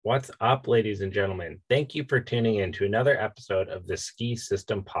What's up, ladies and gentlemen? Thank you for tuning in to another episode of the Ski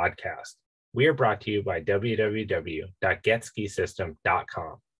System Podcast. We are brought to you by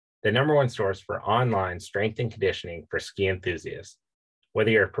www.getskisystem.com, the number one source for online strength and conditioning for ski enthusiasts.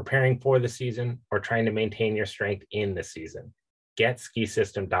 Whether you're preparing for the season or trying to maintain your strength in the season,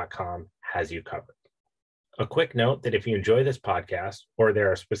 getskisystem.com has you covered. A quick note that if you enjoy this podcast or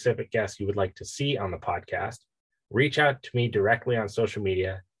there are specific guests you would like to see on the podcast, reach out to me directly on social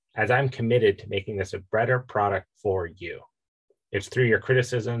media, as I'm committed to making this a better product for you. It's through your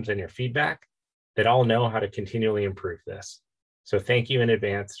criticisms and your feedback that I'll know how to continually improve this. So thank you in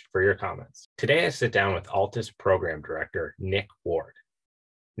advance for your comments. Today, I sit down with Altus Program Director, Nick Ward.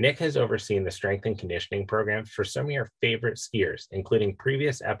 Nick has overseen the strength and conditioning programs for some of your favorite skiers, including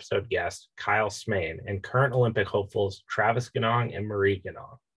previous episode guest Kyle Smain and current Olympic hopefuls Travis Ganong and Marie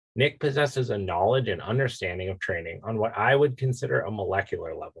Ganong. Nick possesses a knowledge and understanding of training on what I would consider a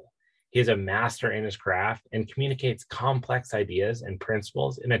molecular level. He is a master in his craft and communicates complex ideas and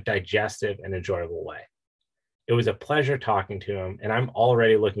principles in a digestive and enjoyable way. It was a pleasure talking to him, and I'm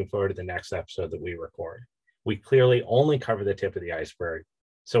already looking forward to the next episode that we record. We clearly only cover the tip of the iceberg.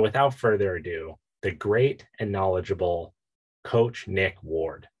 So without further ado, the great and knowledgeable Coach Nick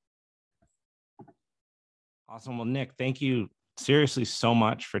Ward. Awesome. Well, Nick, thank you seriously so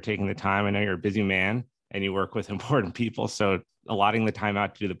much for taking the time. I know you're a busy man and you work with important people. So allotting the time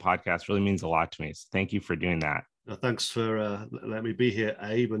out to do the podcast really means a lot to me. So thank you for doing that. Thanks for letting me be here,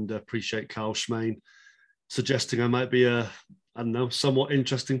 Abe, and appreciate Kyle Schmain suggesting I might be a somewhat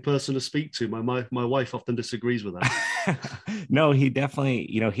interesting person to speak to. My wife often disagrees with that. No, he definitely,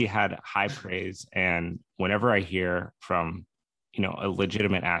 he had high praise. And whenever I hear from, a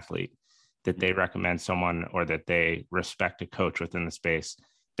legitimate athlete that they recommend someone or that they respect a coach within the space,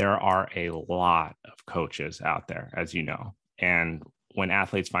 there are a lot of coaches out there, as you know. And when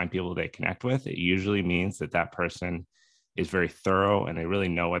athletes find people they connect with, it usually means that that person is very thorough and they really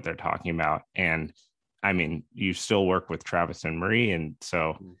know what they're talking about. And I mean, you still work with Travis and Marie, and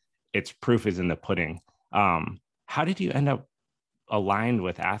so it's proof is in the pudding. How did you end up aligned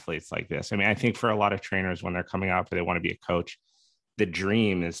with athletes like this? I mean, I think for a lot of trainers, when they're coming out, they want to be a coach, the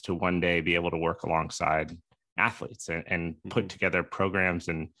dream is to one day be able to work alongside athletes and put together programs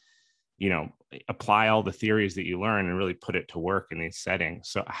and, apply all the theories that you learn and really put it to work in these settings.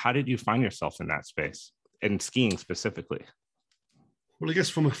 So how did you find yourself in that space and skiing specifically? Well, I guess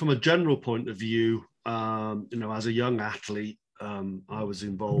from a general point of view, as a young athlete, I was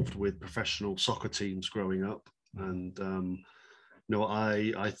involved with professional soccer teams growing up. And,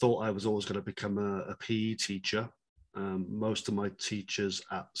 I thought I was always going to become a PE teacher. Most of my teachers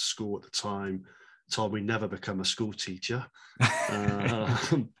at school at the time told me never become a school teacher.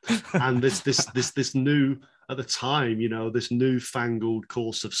 And this new, at the time, this newfangled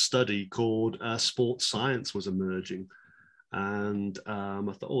course of study called sports science was emerging. And I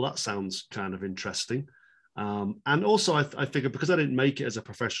thought, oh, that sounds kind of interesting. And also I figured because I didn't make it as a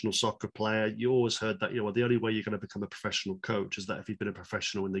professional soccer player, you always heard that, the only way you're going to become a professional coach is that if you've been a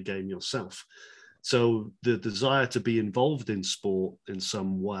professional in the game yourself. So the desire to be involved in sport in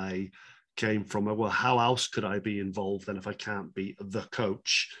some way came from, well, how else could I be involved then if I can't be the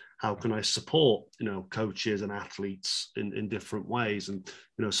coach? How can I support, coaches and athletes in different ways? And,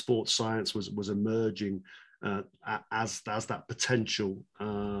 sports science was emerging as that potential,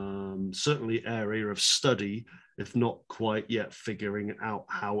 certainly area of study, if not quite yet figuring out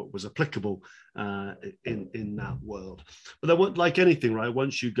how it was applicable in that world. But then, like anything, right?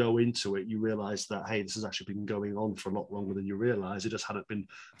 Once you go into it, you realize that, hey, this has actually been going on for a lot longer than you realize. It just hadn't been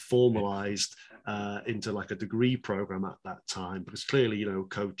formalized into like a degree program at that time, because clearly,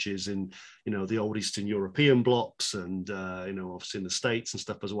 coaches in, the old Eastern European blocks and, obviously in the States and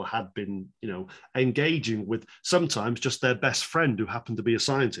stuff as well had been, engaging with sometimes just their best friend who happened to be a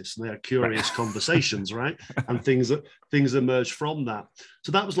scientist, and they had curious conversations, right? And things emerged from that.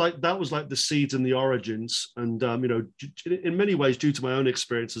 So that was like the seeds and the origins. And, in many ways, due to my own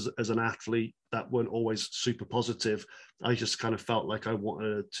experiences as an athlete that weren't always super positive, I just kind of felt like I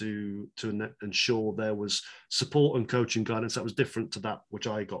wanted to ensure there was support and coaching guidance that was different to that which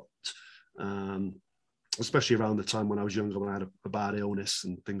I got, especially around the time when I was younger, when I had a bad illness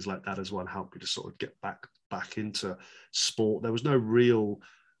and things like that as well, and helped me to sort of get back into sport. There was no real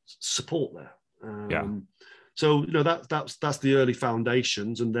support there. So, that's the early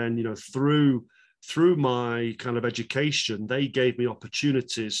foundations. And then, through my kind of education, they gave me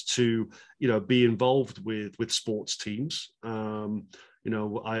opportunities to, be involved with sports teams. I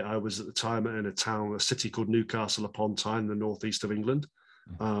was at the time in a city called Newcastle upon Tyne, in the northeast of England.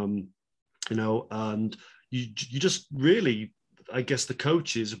 And you just really, I guess the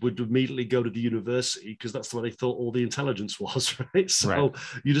coaches would immediately go to the university because that's where they thought all the intelligence was, right? So Right.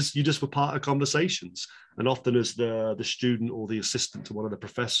 you just were part of conversations, and often as the student or the assistant to one of the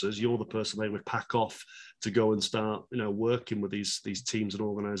professors, you're the person they would pack off to go and start, working with these teams and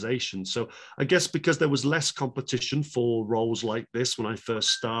organizations. So I guess because there was less competition for roles like this when I first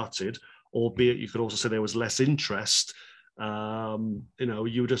started, albeit you could also say there was less interest. It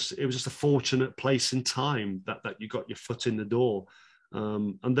was just a fortunate place in time that you got your foot in the door.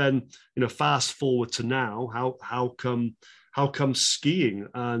 And then, fast forward to now, how come skiing?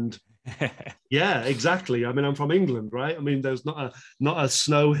 And yeah, exactly. I mean, I'm from England, right? I mean, there's not a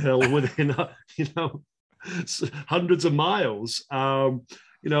snow hill within, hundreds of miles.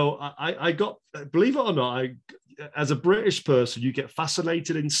 I got, believe it or not, as a British person, you get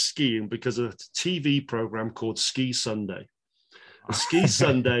fascinated in skiing because of a TV program called Ski Sunday. And Ski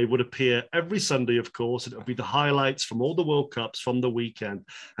Sunday would appear every Sunday, of course, and it would be the highlights from all the World Cups from the weekend.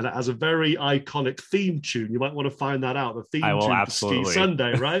 And it has a very iconic theme tune. You might want to find that out, the theme tune absolutely. for Ski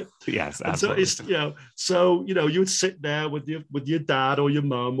Sunday, right? Yes, absolutely. And so you would sit there with your dad or your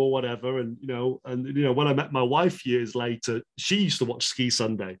mum or whatever. And when I met my wife years later, she used to watch Ski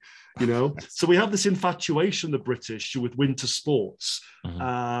Sunday. So we have this infatuation, the British, with winter sports,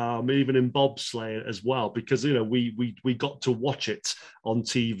 even in bobsleigh as well, because we got to watch it on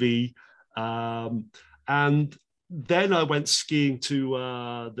TV, and then I went skiing to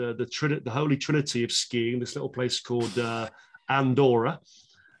the Holy Trinity of skiing, this little place called Andorra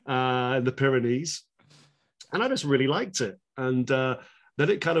in the Pyrenees, and I just really liked it. And then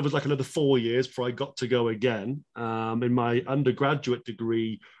it kind of was like another 4 years before I got to go again. In my undergraduate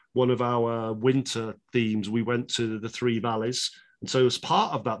degree, one of our winter themes, we went to the Three Valleys. And so as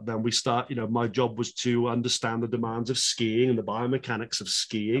part of that, then my job was to understand the demands of skiing and the biomechanics of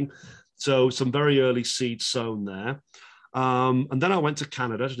skiing. So some very early seeds sown there. And then I went to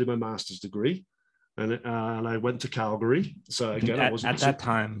Canada to do my master's degree. And I went to Calgary. So again, at that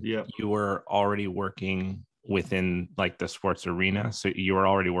time, yeah, you were already working within like the sports arena, so you were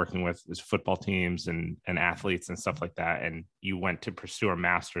already working with football teams and athletes and stuff like that, and you went to pursue a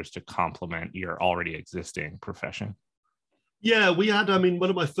master's to complement your already existing profession. Yeah, we had,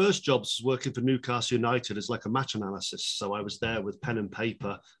 one of my first jobs was working for Newcastle United as like a match analysis. So I was there with pen and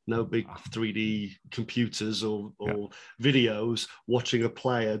paper, no big 3D computers or videos, watching a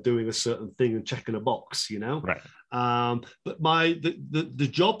player doing a certain thing and checking a box, Right. But the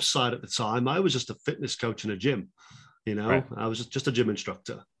job side at the time, I was just a fitness coach in a gym. Right. I was just a gym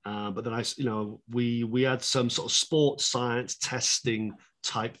instructor. But then we had some sort of sports science testing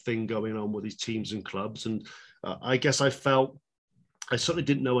type thing going on with these teams and clubs. And I guess I felt I certainly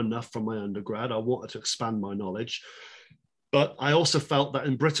didn't know enough from my undergrad. I wanted to expand my knowledge. But I also felt that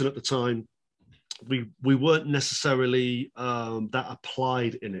in Britain at the time, we weren't necessarily that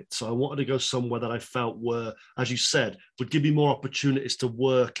applied in it. So I wanted to go somewhere that I felt were, as you said, would give me more opportunities to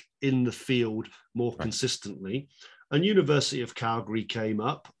work in the field more consistently. And University of Calgary came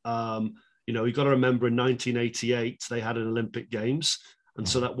up. You got to remember in 1988, they had an Olympic Games. And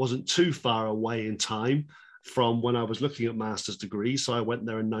so that wasn't too far away in time from when I was looking at master's degrees. So I went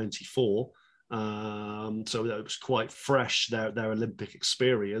there in 94. So it was quite fresh, their Olympic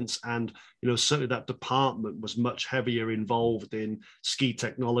experience. And, certainly that department was much heavier involved in ski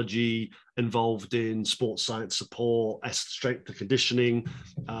technology, involved in sports science support, strength and conditioning.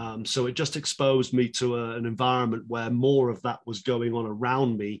 So it just exposed me to an environment where more of that was going on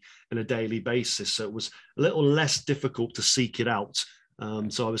around me on a daily basis. So it was a little less difficult to seek it out.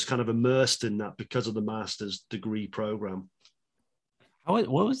 So I was kind of immersed in that because of the master's degree program. What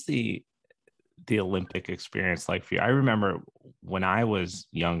was the Olympic experience like for you? I remember when I was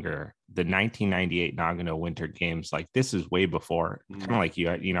younger, the 1998 Nagano Winter Games, like this is way before, kind of like you,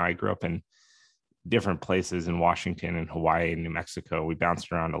 I grew up in different places in Washington and Hawaii and New Mexico. We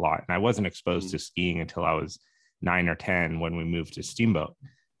bounced around a lot, and I wasn't exposed to skiing until I was 9 or 10 when we moved to Steamboat.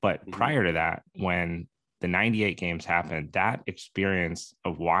 But prior to that, when the 98 games happened, that experience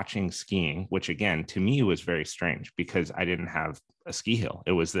of watching skiing, which again, to me was very strange because I didn't have a ski hill.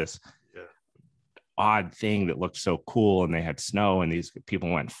 It was this odd thing that looked so cool, and they had snow and these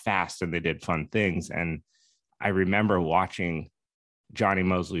people went fast and they did fun things. And I remember watching Johnny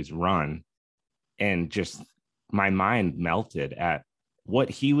Mosley's run and just my mind melted at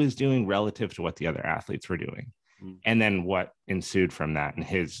what he was doing relative to what the other athletes were doing. And then what ensued from that and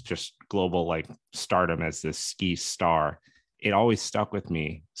his just global like stardom as this ski star, it always stuck with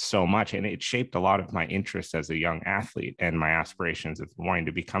me so much. And it shaped a lot of my interest as a young athlete and my aspirations of wanting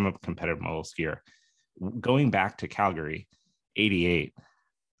to become a competitive mogul skier. Going back to Calgary, 88,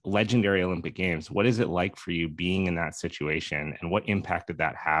 legendary Olympic Games. What is it like for you being in that situation, and what impact did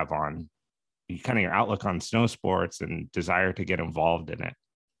that have on kind of your outlook on snow sports and desire to get involved in it?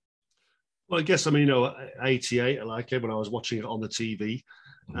 Well, I guess, I mean, 88, I like it when I was watching it on the TV.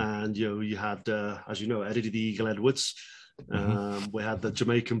 And, you had, as you know, Eddie the Eagle Edwards. We had the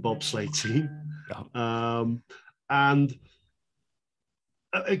Jamaican bobsleigh team. And,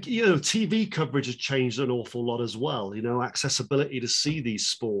 TV coverage has changed an awful lot as well. Accessibility to see these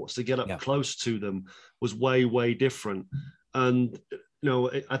sports, to get up close to them was way, way different. And,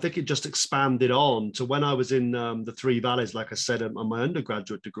 I think it just expanded on to when I was in the Three Valleys, like I said, on my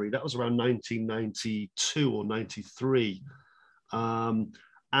undergraduate degree. That was around 1992 or 93.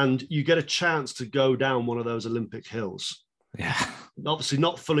 And you get a chance to go down one of those Olympic hills. Yeah. Obviously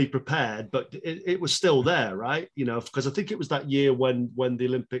not fully prepared, but it was still there, right? Because I think it was that year when the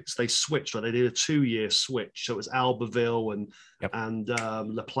Olympics, they switched, right? They did a 2-year switch. So it was Albertville and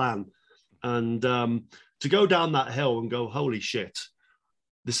La Plan. And to go down that hill and go, holy shit,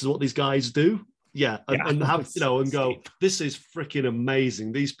 this is what these guys do. And have, and go, this is freaking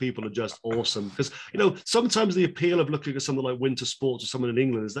amazing. These people are just awesome. Because, sometimes the appeal of looking at something like winter sports or someone in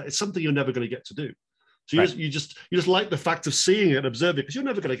England is that it's something you're never going to get to do. So you just like the fact of seeing it and observing it, because you're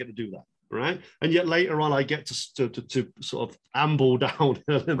never going to get to do that, right? And yet later on, I get to sort of amble down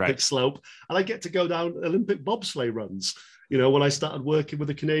an Olympic slope, and I get to go down Olympic bobsleigh runs. When I started working with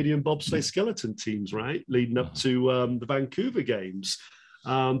the Canadian bobsleigh skeleton teams, right, leading up to the Vancouver Games.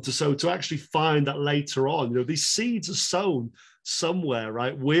 To actually find that later on, these seeds are sown somewhere,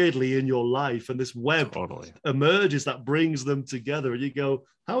 right, weirdly in your life, and this web emerges that brings them together, and you go,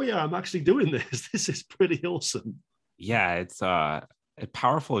 oh yeah, I'm actually doing this. This is pretty awesome. Yeah, it's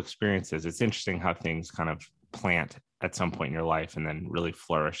powerful experiences. It's interesting how things kind of plant at some point in your life and then really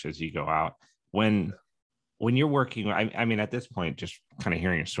flourish as you go out. When you're working, I mean, at this point, just kind of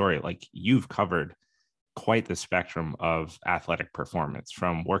hearing your story, like, you've covered quite the spectrum of athletic performance,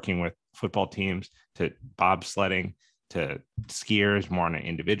 from working with football teams to bobsledding to skiers, more on an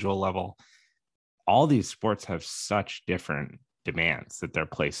individual level. All these sports have such different demands that they're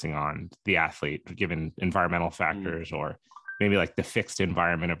placing on the athlete, given environmental factors, or maybe like the fixed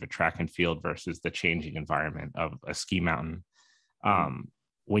environment of a track and field versus the changing environment of a ski mountain.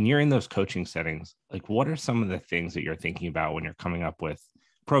 When you're in those coaching settings, like, what are some of the things that you're thinking about when you're coming up with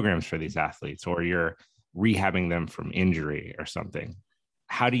programs for these athletes, or you're rehabbing them from injury or something?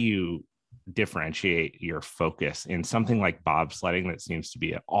 How do you differentiate your focus in something like bobsledding that seems to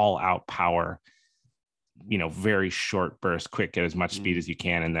be an all-out power, very short burst, quick, get as much speed as you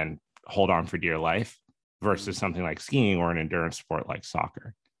can, and then hold on for dear life, versus something like skiing or an endurance sport like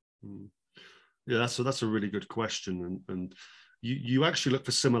soccer? Yeah, that's a really good question. And you actually look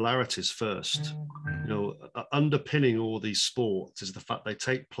for similarities first. Underpinning all these sports is the fact they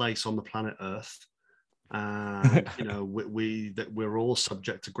take place on the planet Earth. And we're all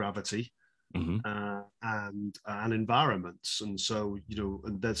subject to gravity and environments, and so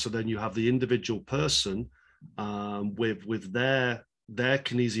then you have the individual person with their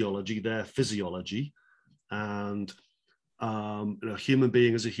kinesiology, their physiology, and human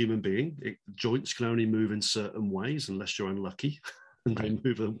being is a human being. Joints can only move in certain ways unless you're unlucky and they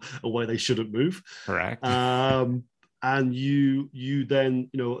move a way they shouldn't move. Correct. And you then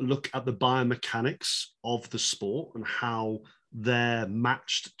look at the biomechanics of the sport and how they're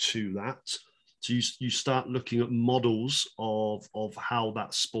matched to that. So you start looking at models of how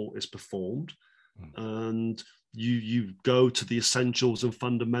that sport is performed, and you go to the essentials and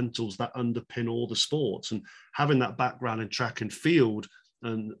fundamentals that underpin all the sports. And having that background in track and field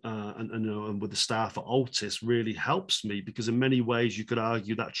and with the staff at Altis really helps me, because in many ways you could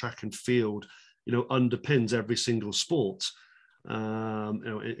argue that track and field underpins every single sport,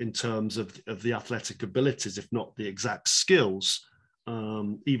 in terms of the athletic abilities, if not the exact skills.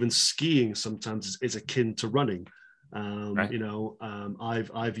 Even skiing sometimes is akin to running.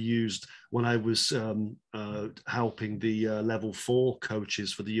 I've used, when I was helping the level 4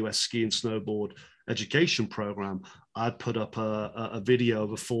 coaches for the US ski and snowboard education program, I put up a video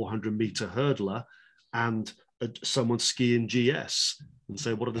of a 400-meter hurdler and someone skiing GS, and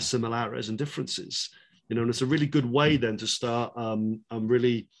say, what are the similarities and differences? And it's a really good way then to start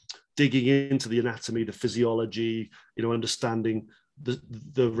really digging into the anatomy, the physiology, understanding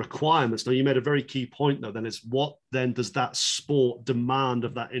the requirements. Now, you made a very key point though, then it's what then does that sport demand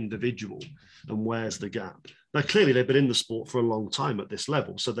of that individual, and where's the gap? Now, clearly they've been in the sport for a long time at this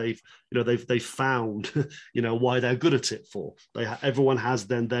level, so they've found why they're good at it for. Everyone has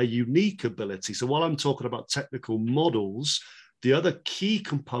then their unique ability. So while I'm talking about technical models, the other key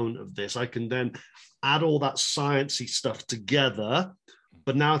component of this, I can then add all that sciencey stuff together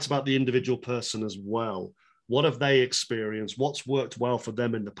but now it's about the individual person as well. What have they experienced? What's worked well for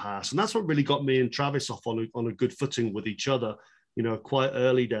them in the past? And that's what really got me and Travis off on a good footing with each other, quite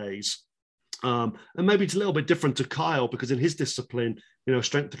early days. And maybe it's a little bit different to Kyle, because in his discipline,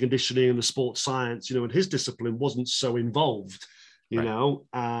 strength and conditioning and the sports science, in his discipline wasn't so involved,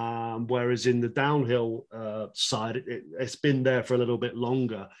 whereas in the downhill side, it's been there for a little bit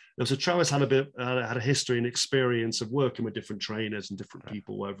longer. And so Travis had a history and experience of working with different trainers and different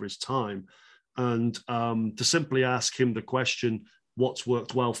people over his time. And to simply ask him the question, what's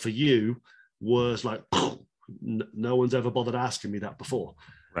worked well for you, was like, no one's ever bothered asking me that before.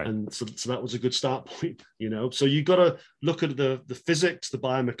 Right. And so that was a good start point, So you got to look at the physics, the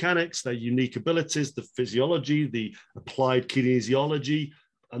biomechanics, their unique abilities, the physiology, the applied kinesiology,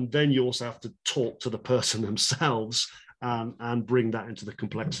 and then you also have to talk to the person themselves and bring that into the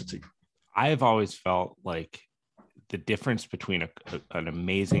complexity. I have always felt like the difference between an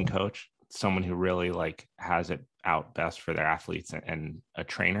amazing coach, someone who really has it out best for their athletes, and a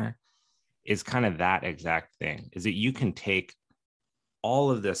trainer, is kind of that exact thing, is that you can take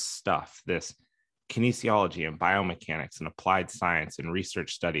all of this stuff, this kinesiology and biomechanics and applied science and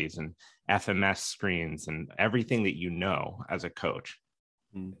research studies and FMS screens and everything that as a coach,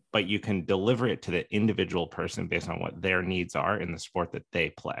 but you can deliver it to the individual person based on what their needs are in the sport that they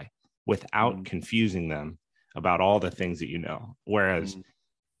play, without confusing them about all the things that Whereas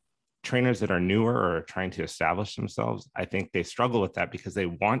trainers that are newer or are trying to establish themselves, I think they struggle with that because they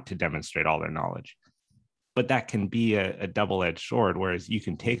want to demonstrate all their knowledge. But that can be a double-edged sword, whereas you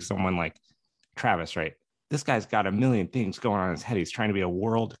can take someone like Travis, right? This guy's got a million things going on in his head. He's trying to be a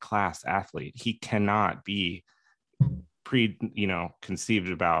world-class athlete. He cannot be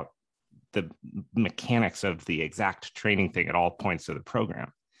conceived about the mechanics of the exact training thing at all points of the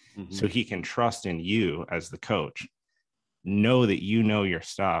program. Mm-hmm. So he can trust in you as the coach, know that your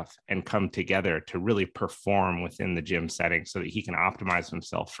stuff, and come together to really perform within the gym setting so that he can optimize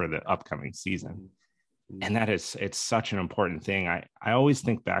himself for the upcoming season. And it's such an important thing. I always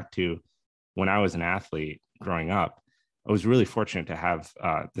think back to when I was an athlete growing up. I was really fortunate to have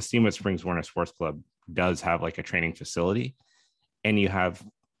the Steamboat Springs Warner Sports Club does have a training facility, and you have,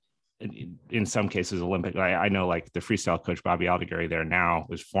 in some cases, Olympic. I know the freestyle coach Bobby Aldegary there now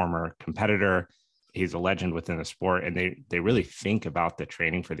was former competitor. He's a legend within the sport, and they really think about the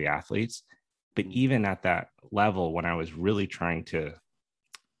training for the athletes. But even at that level, when I was really trying to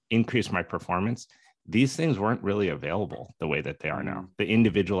increase my performance, these things weren't really available the way that they are now. The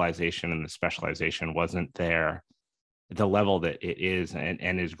individualization and the specialization wasn't there at the level that it is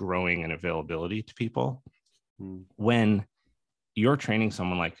and is growing in availability to people. When you're training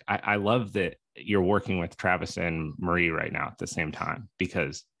someone I love that you're working with Travis and Marie right now at the same time,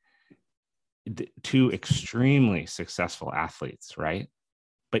 because two extremely successful athletes, right?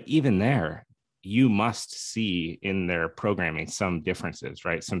 But even there, you must see in their programming some differences,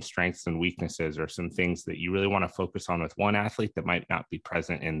 right? Some strengths and weaknesses, or some things that you really want to focus on with one athlete that might not be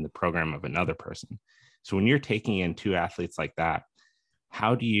present in the program of another person. So when you're taking in two athletes like that,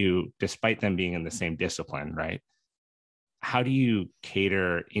 how do you, despite them being in the same discipline, right? How do you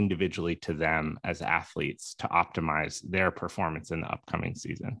cater individually to them as athletes to optimize their performance in the upcoming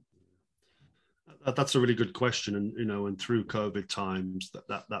season? That's a really good question, and through COVID times,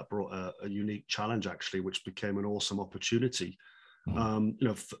 that brought a unique challenge actually, which became an awesome opportunity.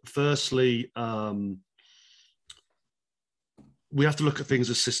 Firstly, we have to look at things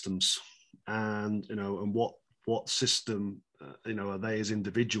as systems, and and what system are they as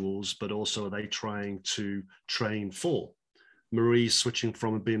individuals, but also are they trying to train for? Marie's switching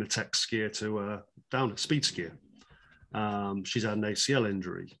from being a tech skier to down a speed skier. She's had an ACL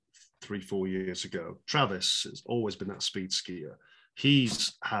injury 3-4 years ago. Travis has always been that speed skier.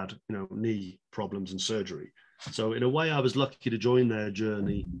 He's had knee problems and surgery. So in a way, I was lucky to join their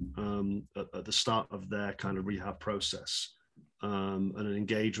journey at the start of their kind of rehab process, and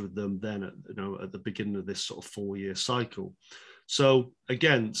engage with them then at the beginning of this sort of 4-year cycle. So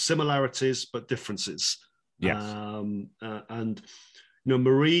again, similarities but differences. Yes. And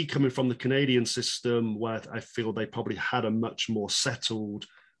Marie, coming from the Canadian system, where I feel they probably had a much more settled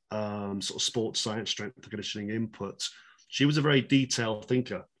sort of sports science, strength and conditioning input. She was a very detailed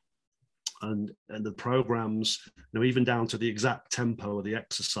thinker, and the programs, even down to the exact tempo of the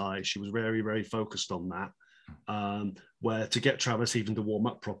exercise, she was very, very focused on that. Where to get Travis even to warm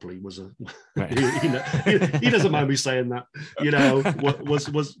up properly was he doesn't mind me saying that,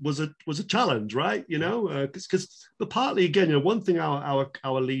 was a challenge, right? But partly again, one thing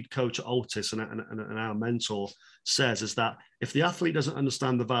our lead coach at Altis and our mentor says is that if the athlete doesn't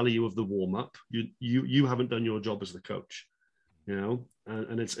understand the value of the warm up, you haven't done your job as the coach. you know,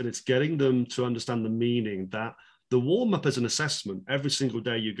 and it's getting them to understand the meaning that the warm-up is an assessment every single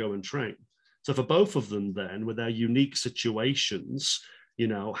day you go and train. So for both of them then, with their unique situations, you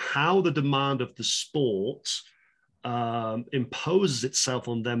know, how the demand of the sport imposes itself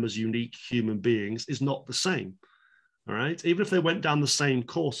on them as unique human beings is not the same. All right. Even if they went down the same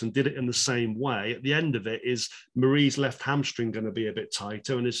course and did it in the same way, at the end of it is Marie's left hamstring going to be a bit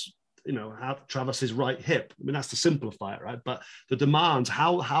tighter and is, you know, Travis's right hip. I mean, that's to simplify it, right? But the demands,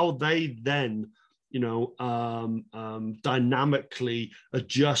 how they then, you know, dynamically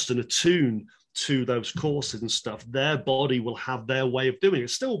adjust and attune to those courses and stuff, their body will have their way of doing it.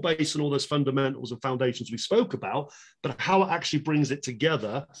 It's still based on all those fundamentals and foundations we spoke about, but how it actually brings it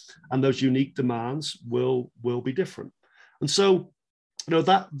together and those unique demands will be different. And so, you know,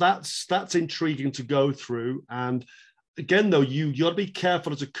 that's intriguing to go through. And again, though, you got to be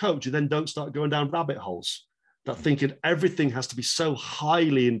careful as a coach. You then don't start going down rabbit holes, that thinking everything has to be so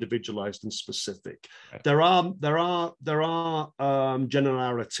highly individualized and specific. Right. There are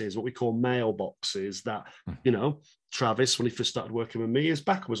generalities, what we call mailboxes that, you know, Travis, when he first started working with me, his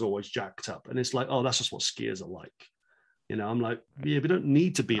back was always jacked up. And it's like, oh, that's just what skiers are like. You know, I'm like, yeah, we don't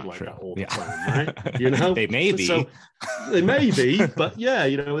need to be like that all the time, right? You know, they may be. So, they may be, but yeah,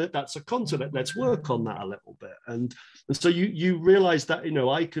 you know, that's a concept. Let's work on that a little bit. And so you realize that, you know,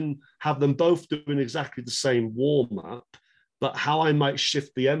 I can have them both doing exactly the same warm-up, but how I might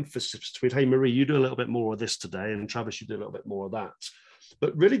shift the emphasis between, hey, Marie, you do a little bit more of this today, and Travis, you do a little bit more of that.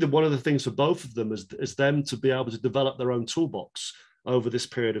 But really, one of the things for both of them is them to be able to develop their own toolbox over this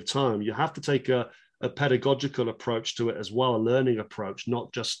period of time. You have to take a pedagogical approach to it as well, a learning approach,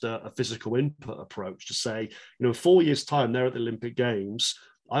 not just a physical input approach, to say, you know, in 4 years' time, they're at the Olympic Games.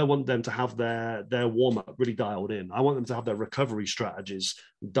 I want them to have their warm-up really dialed in. I want them to have their recovery strategies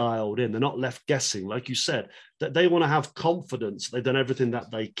dialed in. They're not left guessing, like you said, that they want to have confidence. They've done everything that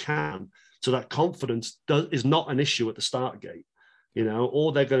they can. So that confidence is not an issue at the start gate. You know,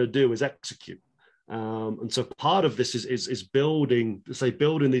 all they're going to do is execute. And so part of this is building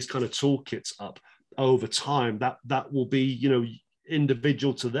these kind of toolkits up over time that will be, you know,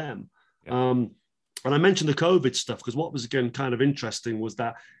 individual to them. Yeah. And I mentioned the COVID stuff because what was, again, kind of interesting was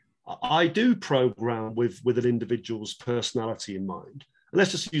that I do program with an individual's personality in mind. And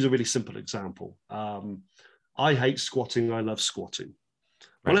let's just use a really simple example. I hate squatting. I love squatting.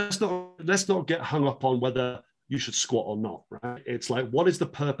 Right. Well, let's not get hung up on whether you should squat or not, right? It's like, what is the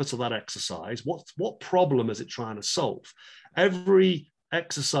purpose of that exercise? What problem is it trying to solve? Every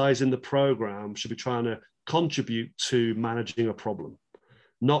exercise in the program should be trying to contribute to managing a problem,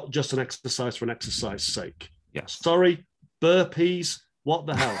 not just an exercise for an exercise's sake. Yes. Sorry, burpees. What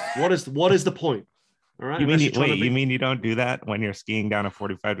the hell? What is the point? All right. You mean you don't do that when you're skiing down a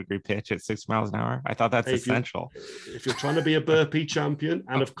 45-degree pitch at 6 miles an hour? I thought that's essential. If you're trying to be a burpee champion,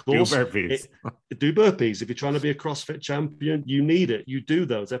 and of course, do burpees. Do burpees. If you're trying to be a CrossFit champion, you need it. You do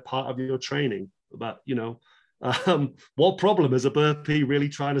those. They're part of your training. But, you know, what problem is a burpee really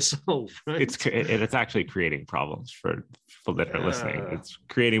trying to solve? Right? It's actually creating problems for people that are listening. It's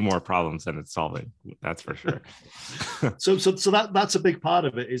creating more problems than it's solving. That's for sure. so that's a big part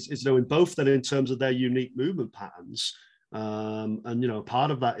of it. Is knowing both then in terms of their unique movement patterns, and you know, part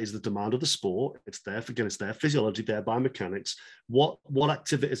of that is the demand of the sport. It's their physiology, their biomechanics. What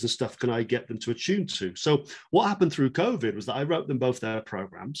activities and stuff can I get them to attune to? So what happened through COVID was that I wrote them both their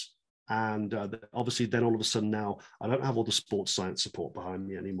programs. And obviously, then all of a sudden now, I don't have all the sports science support behind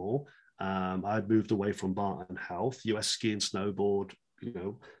me anymore. I'd moved away from Barton Health, US Ski and Snowboard. You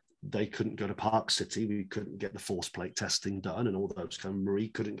know, they couldn't go to Park City. We couldn't get the force plate testing done, and all those kind of. Marie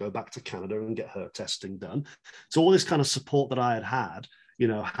couldn't go back to Canada and get her testing done. So all this kind of support that I had, you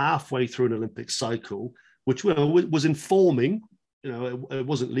know, halfway through an Olympic cycle, which was informing. You know, it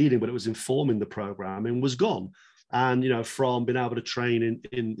wasn't leading, but it was informing the programming, was gone. And, you know, from being able to train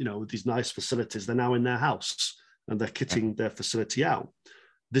in you know, these nice facilities, they're now in their house and they're kitting their facility out.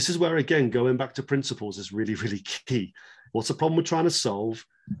 This is where, again, going back to principles is really, really key. What's the problem we're trying to solve?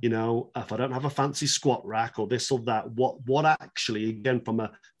 You know, if I don't have a fancy squat rack or this or that, what actually, again, from a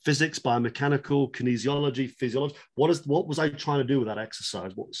physics, biomechanical, kinesiology, physiology, what was I trying to do with that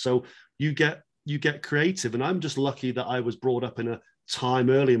exercise? So you get creative. And I'm just lucky that I was brought up in a time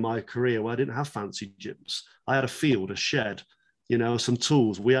early in my career where I didn't have fancy gyms. I had a field, a shed, you know, some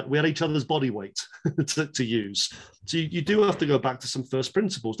tools. We had each other's body weight to use. So you do have to go back to some first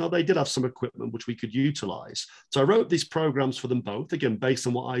principles. Now, they did have some equipment which we could utilize. So I wrote these programs for them both, again, based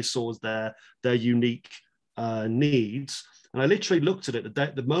on what I saw as their unique needs. And I literally looked at it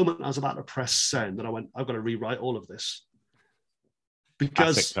the moment I was about to press send, and I went, I've got to rewrite all of this.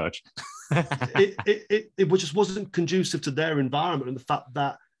 because coach. it just wasn't conducive to their environment and the fact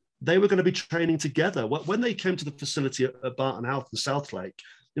that they were going to be training together. When they came to the facility at Barton Health in Southlake,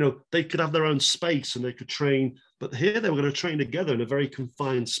 they could have their own space and they could train, but here they were going to train together in a very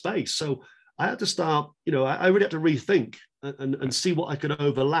confined space. So I had to start, I really had to rethink and see what I could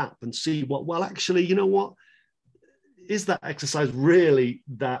overlap and see well, actually, you know what? Is that exercise really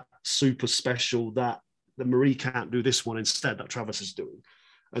that super special that Marie can't do this one instead that Travis is doing?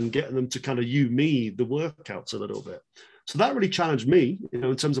 And getting them to kind of me the workouts a little bit. So that really challenged me,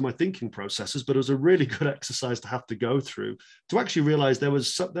 in terms of my thinking processes, but it was a really good exercise to have to go through to actually realize there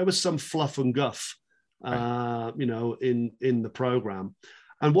was some fluff and guff, in the program.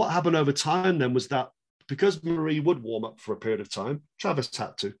 And what happened over time then was that because Marie would warm up for a period of time, Travis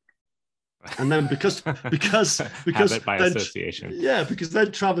had to. And then because habit by association. Yeah, because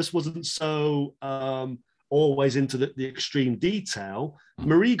then Travis wasn't so always into the extreme detail.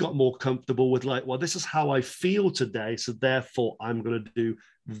 Marie got more comfortable with this is how I feel today, so therefore I'm going to do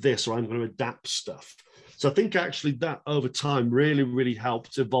this, or I'm going to adapt stuff. So I think actually that over time really, really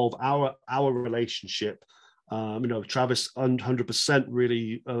helped evolve our relationship. Travis 100%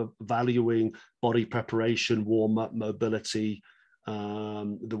 really valuing body preparation, warm-up, mobility,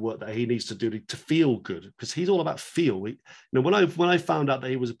 the work that he needs to do to feel good, because he's all about feel. When I found out that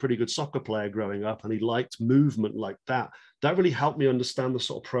he was a pretty good soccer player growing up and he liked movement like that really helped me understand the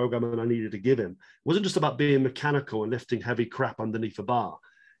sort of programming I needed to give him. It wasn't just about being mechanical and lifting heavy crap underneath a bar,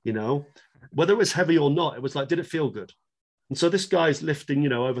 whether it was heavy or not. It was like, did it feel good? And so this guy's lifting,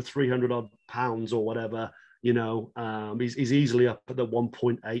 over 300 odd pounds or whatever. He's easily up at the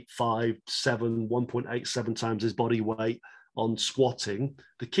 1.87 times his body weight on squatting.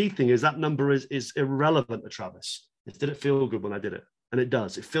 The key thing is that number is irrelevant to Travis. Did it feel good when I did it? And it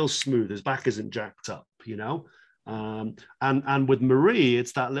does. It feels smooth. His back isn't jacked up, And with Marie,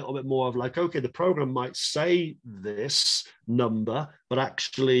 it's that little bit more of like, okay, the program might say this number, but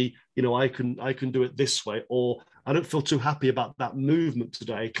actually, I can do it this way, or I don't feel too happy about that movement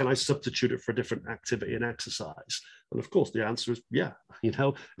today. Can I substitute it for a different activity and exercise? And of course, the answer is yeah.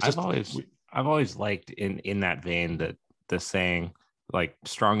 I've always liked in that vein that the saying, like,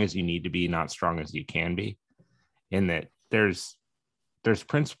 strong as you need to be, not strong as you can be, in that there's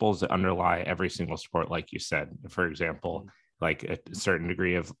principles that underlie every single sport, like you said. For example, like a certain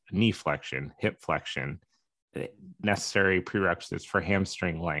degree of knee flexion, hip flexion, necessary prerequisites for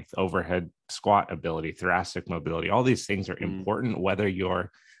hamstring length, overhead squat ability, thoracic mobility. All these things are important, whether you're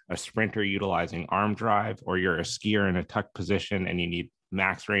a sprinter utilizing arm drive or you're a skier in a tuck position and you need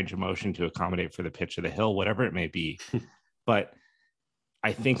max range of motion to accommodate for the pitch of the hill, whatever it may be. But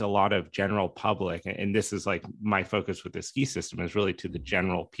I think a lot of general public, and this is like my focus with the ski system, is really to the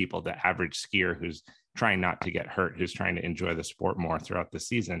general people, the average skier who's trying not to get hurt, who's trying to enjoy the sport more throughout the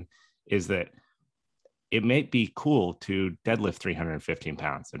season, is that it may be cool to deadlift 315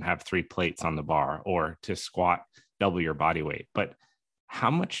 pounds and have 3 plates on the bar, or to squat double your body weight. But how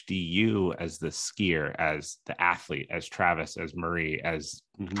much do you, as the skier, as the athlete, as Travis, as Marie, as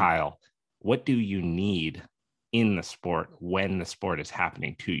Kyle, what do you need in the sport when the sport is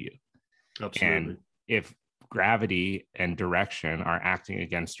happening to you? Absolutely. And if gravity and direction are acting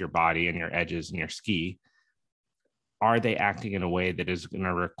against your body and your edges and your ski, are they acting in a way that is going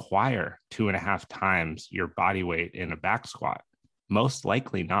to require 2.5 times your body weight in a back squat? Most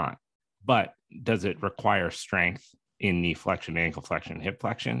likely not. But does it require strength in knee flexion, ankle flexion, hip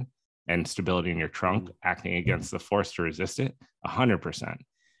flexion, and stability in your trunk acting against the force to resist it? 100%.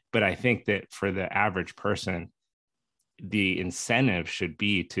 But I think that for the average person, the incentive should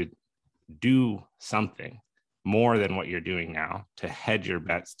be to do something more than what you're doing now, to hedge your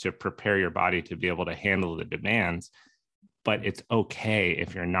bets, to prepare your body to be able to handle the demands. But it's okay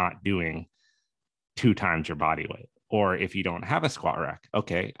if you're not doing 2 times your body weight, or if you don't have a squat rack.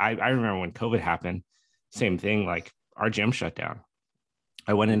 Okay. I remember when COVID happened, same thing, like our gym shut down.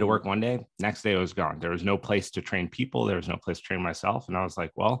 I went into work one day, next day I was gone. There was no place to train people. There was no place to train myself. And I was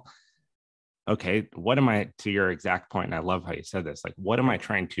like, well, okay, what am I, to your exact point, and I love how you said this, like, what am I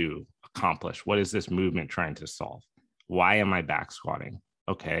trying to accomplish? What is this movement trying to solve? Why am I back squatting?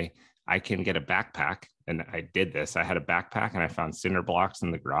 Okay, I can get a backpack. And I did this. I had a backpack and I found cinder blocks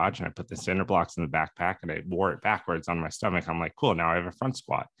in the garage, and I put the cinder blocks in the backpack and I wore it backwards on my stomach. I'm like, cool, now I have a front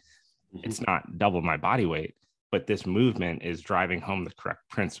squat. It's not double my body weight, but this movement is driving home the correct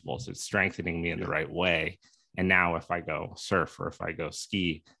principles. It's strengthening me in the right way. And now if I go surf or if I go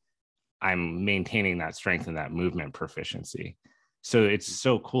ski, I'm maintaining that strength and that movement proficiency. So it's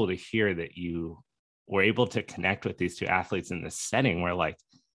so cool to hear that you were able to connect with these 2 athletes in this setting where, like,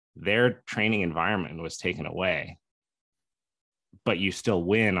 their training environment was taken away, but you still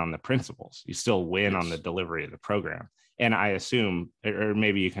win on the principles. You still win Yes. on the delivery of the program. And I assume, or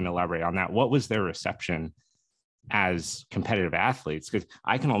maybe you can elaborate on that. What was their reception as competitive athletes? Because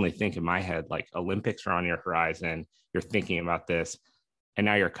I can only think in my head, like Olympics are on your horizon. You're thinking about this. And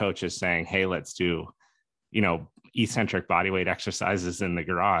now your coach is saying, hey, let's do, eccentric bodyweight exercises in the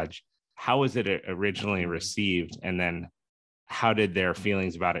garage. How was it originally received? And then how did their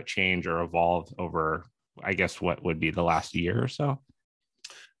feelings about it change or evolve over, I guess, what would be the last year or so?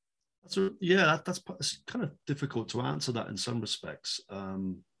 That's kind of difficult to answer that in some respects,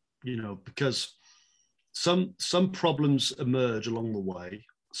 because some problems emerge along the way.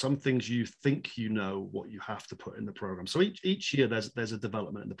 Some things you think what you have to put in the program. So each year there's a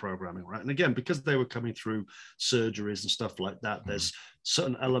development in the programming, right? And again, because they were coming through surgeries and stuff like that, there's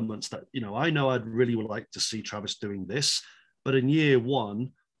certain elements that, I know I'd really like to see Travis doing this, but in year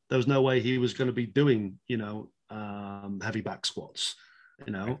one, there was no way he was going to be doing, heavy back squats,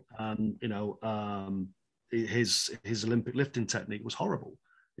 his Olympic lifting technique was horrible,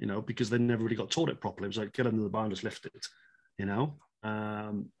 because they never really got taught it properly. It was like, get under the bar and just lift it,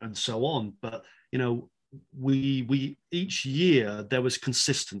 and so on. But, we each year there was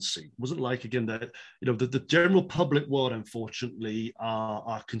consistency. It wasn't like, again, that, the general public world, unfortunately,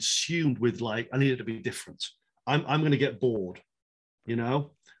 are consumed with like, I need it to be different. I'm going to get bored,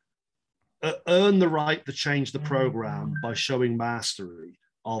 earn the right to change the program by showing mastery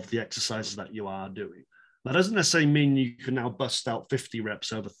of the exercises that you are doing. That doesn't necessarily mean you can now bust out 50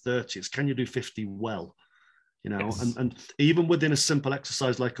 reps over 30. It's, can you do 50 well? Yes. And even within a simple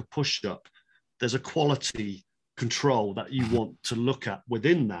exercise like a push-up, there's a quality control that you want to look at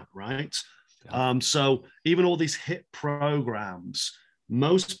within that, right? Yeah. So even all these HIIT programs,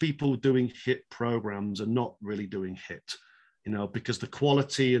 most people doing HIIT programs are not really doing HIIT, because the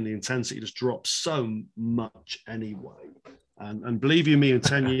quality and the intensity just drops so much anyway. And believe you me, in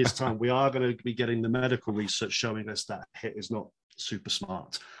 10 years' time, we are going to be getting the medical research showing us that HIIT is not super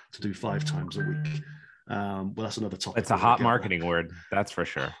smart to do 5 times a week. Well, that's another topic. It's a hot marketing word, that's for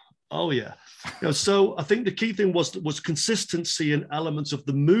sure. Oh yeah. So I think the key thing was consistency in elements of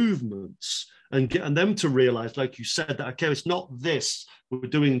the movements, and getting them to realize, like you said, that okay, it's not this, we're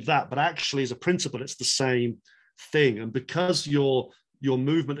doing that, but actually as a principle, it's the same thing. And because your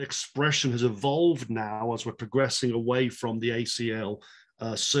movement expression has evolved now as we're progressing away from the ACL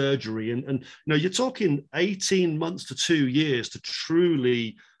surgery, and you're talking 18 months to 2 years to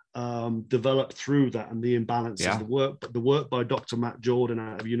truly develop through that, and the imbalances. Yeah. The work by Dr. Matt Jordan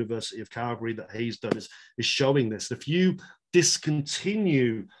out of University of Calgary that he's done is showing this. If you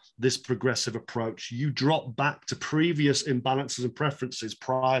discontinue this progressive approach, you drop back to previous imbalances and preferences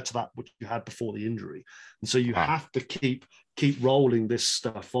prior to that which you had before the injury. And so you have to keep rolling this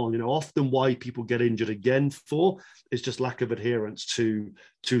stuff on. Often why people get injured again is just lack of adherence to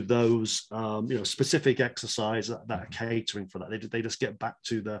those specific exercise that are catering for that. They just get back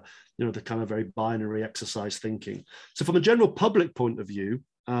to the the kind of very binary exercise thinking. So from a general public point of view,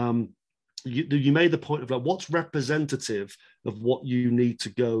 you made the point of like, what's representative of what you need to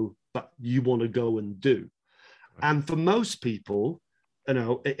go, but you want to go and do. And for most people,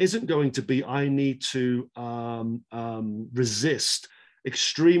 it isn't going to be, I need to resist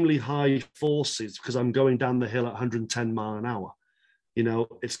extremely high forces because I'm going down the hill at 110 mile an hour.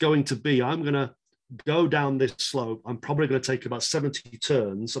 It's going to be, I'm going to go down this slope. I'm probably going to take about 70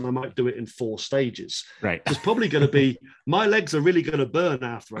 turns, and I might do it in 4 stages. Right. It's probably going to be, my legs are really going to burn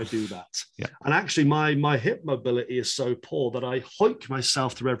after I do that. Yeah. And actually my hip mobility is so poor that I hoik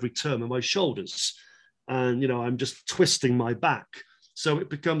myself through every turn with my shoulders. And, I'm just twisting my back. So it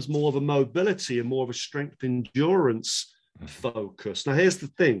becomes more of a mobility and more of a strength endurance focus. Now, here's the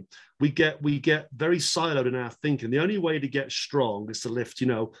thing. We get very siloed in our thinking. The only way to get strong is to lift,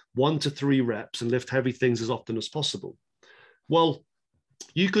 1 to 3 reps and lift heavy things as often as possible. Well,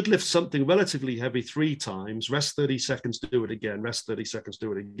 you could lift something relatively heavy 3 times, rest 30 seconds, do it again, rest 30 seconds,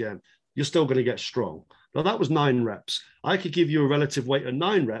 do it again. You're still going to get strong. Now, that was 9 reps. I could give you a relative weight of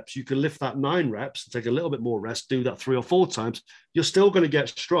 9 reps. You could lift that 9 reps, take a little bit more rest, do that 3 or 4 times. You're still going to get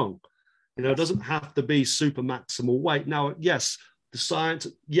strong. It doesn't have to be super maximal weight. Now, yes, the science,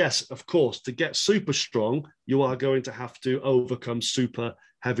 yes, of course, to get super strong, you are going to have to overcome super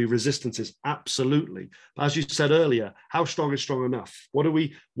heavy resistances. Absolutely. But as you said earlier, how strong is strong enough?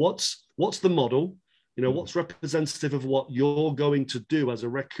 What's the model? What's representative of what you're going to do as a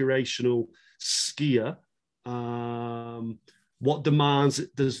recreational skier? What demands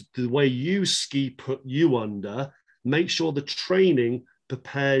does the way you ski put you under? Make sure the training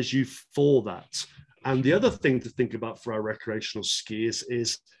prepares you for that. And the other thing to think about for our recreational skiers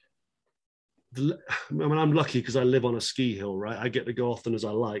is I mean, I'm lucky because I live on a ski hill, right? I get to go often as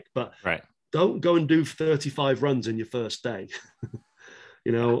I like, but Right. don't go and do 35 runs in your first day.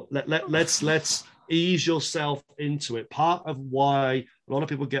 You know, let's ease yourself into it. Part of why a lot of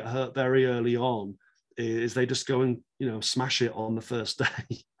people get hurt very early on is they just go and, you know, smash it on the first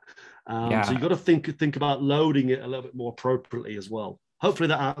day. So you got to think about loading it a little bit more appropriately as well. Hopefully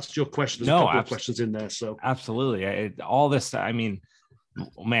that answers your question. There's a couple of questions in there. So absolutely. All this, I mean,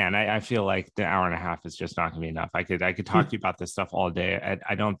 man, I feel like the hour and a half is just not going to be enough. I could talk to you about this stuff all day.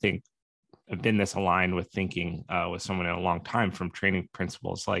 I don't think I've been this aligned with thinking with someone in a long time from training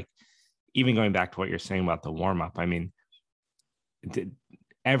principles. Like even going back to what you're saying about the warm up. I mean,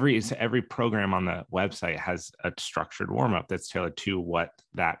 every program on the website has a structured warm up that's tailored to what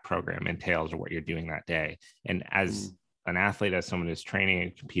that program entails or what you're doing that day. And as an athlete, as someone who's training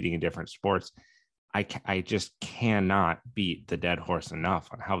and competing in different sports, I just cannot beat the dead horse enough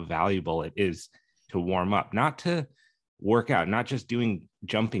on how valuable it is to warm up, not to work out, not just doing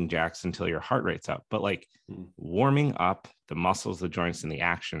jumping jacks until your heart rate's up, but like warming up the muscles, the joints, and the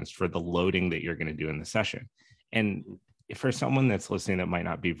actions for the loading that you're going to do in the session. And for someone that's listening that might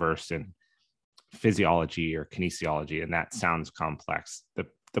not be versed in physiology or kinesiology, and that sounds complex,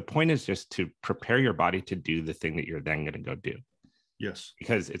 the point is just to prepare your body to do the thing that you're then going to go do. Yes.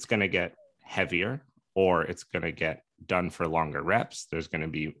 Because it's going to get heavier, or it's going to get done for longer reps. There's going to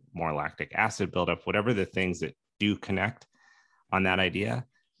be more lactic acid buildup, whatever the things that do connect on that idea.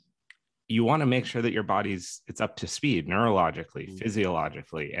 You want to make sure that your body's it's up to speed neurologically,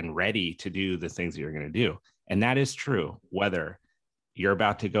 physiologically, and ready to do the things that you're going to do. And that is true whether you're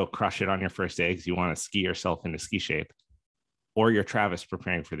about to go crush it on your first day because you want to ski yourself into ski shape, or you're Travis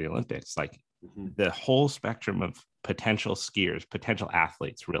preparing for the Olympics. Like the whole spectrum of potential skiers, potential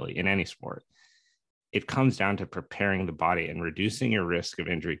athletes, really in any sport, it comes down to preparing the body and reducing your risk of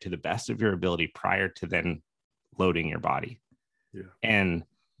injury to the best of your ability prior to then loading your body. Yeah. And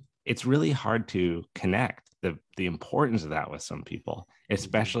it's really hard to connect the importance of that with some people,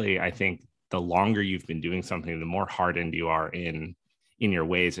 especially I think the longer you've been doing something, the more hardened you are in your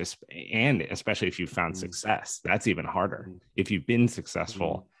ways, and especially if you've found success, that's even harder. If you've been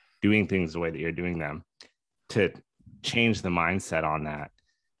successful doing things the way that you're doing them, to change the mindset on that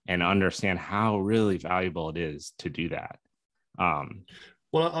and understand how really valuable it is to do that.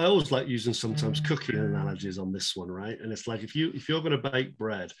 Well, I always like using sometimes cooking analogies on this one, right? And it's like if you're going to bake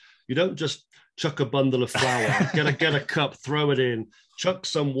bread, you don't just chuck a bundle of flour, get a cup, throw it in, chuck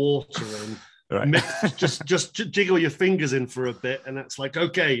some water in, right. Mix, just jiggle your fingers in for a bit, and it's like,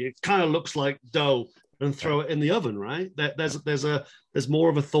 okay, it kind of looks like dough, and throw it in the oven, right? There's more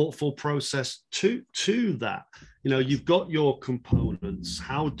of a thoughtful process to that. You know, you've got your components.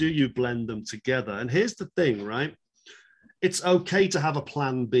 How do you blend them together? And here's the thing, right? It's okay to have a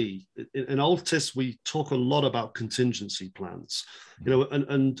plan B. In Altis, we talk a lot about contingency plans. You know,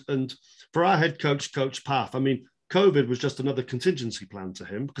 and for our head coach, Coach Path, I mean, COVID was just another contingency plan to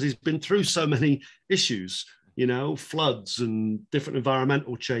him because he's been through so many issues, you know, floods and different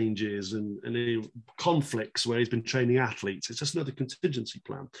environmental changes and conflicts where he's been training athletes. It's just another contingency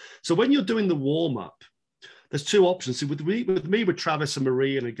plan. So when you're doing the warm-up, there's two options. See, with me, with Travis and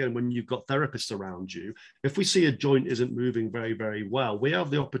Marie, and again, when you've got therapists around you, if we see a joint isn't moving very, very well, we have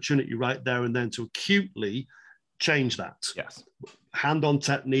the opportunity right there and then to acutely change that. Yes. Hand-on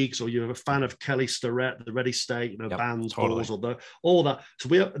techniques, or you're a fan of Kelly Starrett, the Ready State, you know, bands, totally. balls, or all that.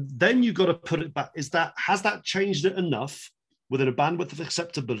 So then you've got to put it back. Has that changed it enough within a bandwidth of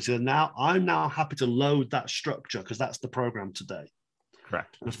acceptability? And now I'm happy to load that structure because that's the program today.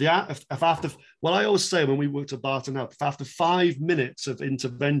 Correct. If after, well, I always say when we worked at Barton Health, if after 5 minutes of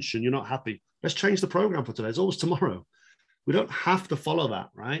intervention you're not happy, let's change the program for today. It's always tomorrow. We don't have to follow that,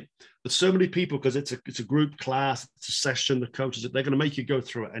 right? But so many people, because it's a group class, it's a session, the coaches, they're going to make you go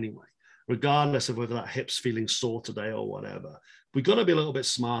through it anyway, regardless of whether that hip's feeling sore today or whatever. We've got to be a little bit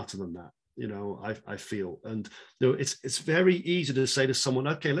smarter than that. You know, I feel, and you know, it's very easy to say to someone,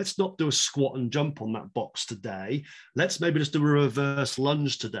 okay, let's not do a squat and jump on that box today. Let's maybe just do a reverse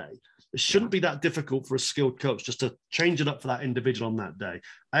lunge today. It shouldn't be that difficult for a skilled coach just to change it up for that individual on that day.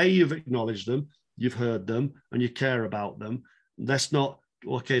 You've acknowledged them, you've heard them, and you care about them. Let's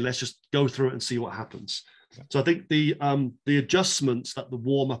just go through it and see what happens. So I think the adjustments that the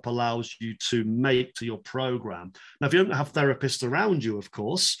warm-up allows you to make to your program. Now, if you don't have therapists around you, of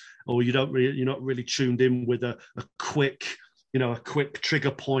course, or you're not really tuned in with a quick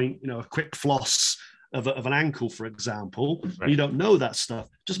trigger point, you know, a quick floss of an ankle, for example, right. You don't know that stuff.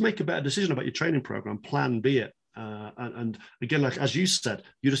 Just make a better decision about your training program. Plan B it. And again, like as you said,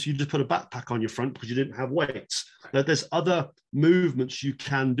 you just put a backpack on your front because you didn't have weights. There's other movements you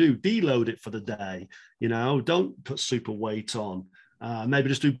can do. Deload it for the day. Don't put super weight on. Maybe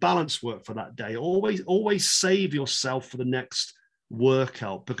just do balance work for that day. Always save yourself for the next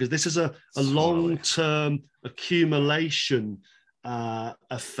workout, because this is a long-term accumulation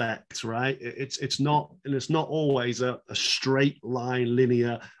effect, right? It's not always a straight line,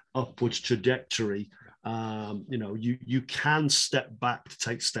 linear upwards trajectory. You can step back to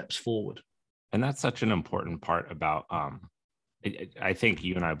take steps forward. And that's such an important part about, I think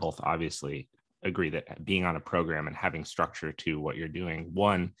you and I both obviously agree that being on a program and having structure to what you're doing,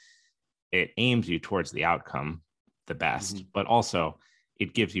 one, it aims you towards the outcome the best, but also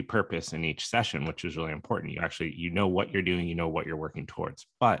it gives you purpose in each session, which is really important. You know what you're doing, you know what you're working towards.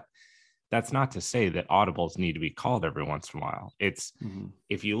 But that's not to say that audibles need to be called every once in a while. It's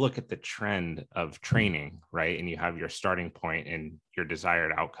if you look at the trend of training, right, and you have your starting point and your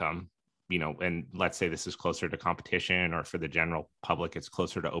desired outcome, and let's say this is closer to competition, or for the general public, it's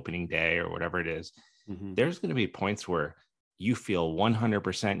closer to opening day or whatever it is, there's going to be points where you feel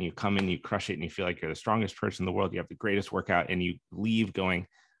 100% and you come in, you crush it, and you feel like you're the strongest person in the world. You have the greatest workout, and you leave going,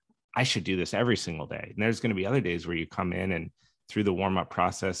 I should do this every single day. And there's going to be other days where you come in and through the warm-up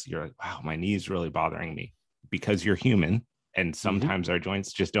process, you're like, wow, my knee's really bothering me, because you're human. And sometimes our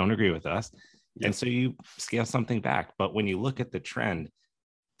joints just don't agree with us. Yep. And so you scale something back. But when you look at the trend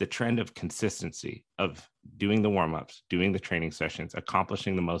of consistency of doing the warm-ups, doing the training sessions,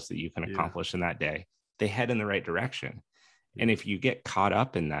 accomplishing the most that you can accomplish in that day, they head in the right direction. And if you get caught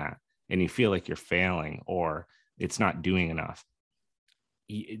up in that and you feel like you're failing or it's not doing enough,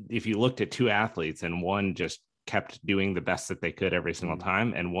 if you looked at two athletes and one just kept doing the best that they could every single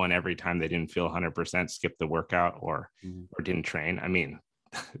time, and one every time they didn't feel 100% skipped the workout or didn't train, I mean,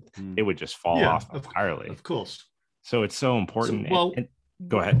 it would just fall off entirely. Of course. So it's so important. So,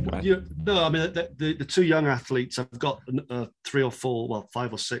 go ahead. No, I mean, the two young athletes, I've got 3 or 4,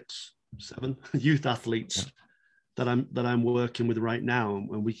 5 or 6, 7 youth athletes that I'm working with right now,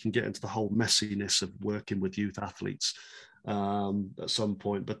 and we can get into the whole messiness of working with youth athletes at some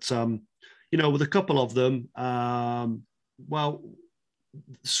point. But with a couple of them,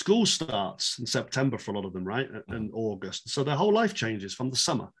 school starts in September for a lot of them, right? And August. So their whole life changes from the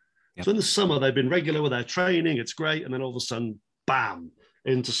summer. Yep. So in the summer, they've been regular with their training. It's great. And then all of a sudden, bam,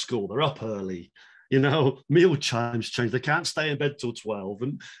 into school. They're up early. Meal chimes change. They can't stay in bed till 12.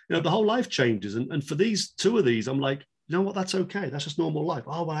 And, the whole life changes. And for these two of these, I'm like, you know what? That's okay. That's just normal life.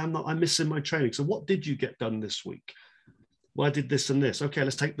 Oh, well, I'm missing my training. So what did you get done this week? Well, I did this and this. Okay,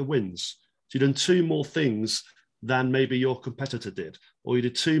 let's take the wins. So you've done 2 more things than maybe your competitor did, or you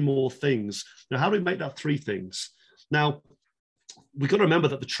did 2 more things. Now, how do we make that 3 things? Now, we've got to remember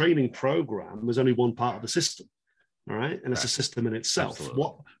that the training program was only one part of the system, all right? And it's a system in itself.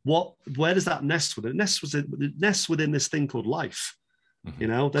 Absolutely. Where does that nest within? It nests within this thing called life.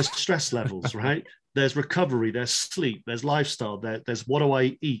 There's stress levels, right? There's recovery, there's sleep, there's lifestyle, there's what do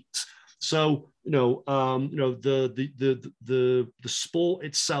I eat? So, the sport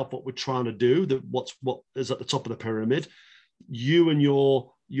itself, what we're trying to do, what is at the top of the pyramid, you and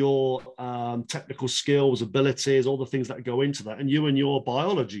your technical skills, abilities, all the things that go into that, and you and your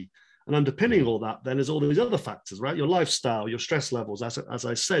biology. And underpinning all that, then, is all these other factors, right? Your lifestyle, your stress levels, as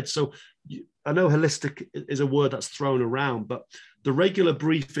I said. So I know holistic is a word that's thrown around, but the regular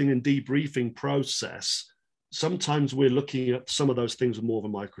briefing and debriefing process, sometimes we're looking at some of those things with more of a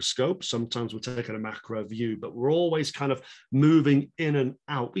microscope. Sometimes we're taking a macro view, but we're always kind of moving in and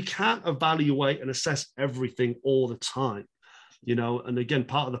out. We can't evaluate and assess everything all the time, and again,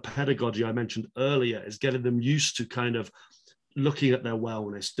 part of the pedagogy I mentioned earlier is getting them used to kind of looking at their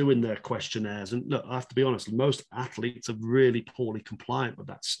wellness, doing their questionnaires. And look, I have to be honest, most athletes are really poorly compliant with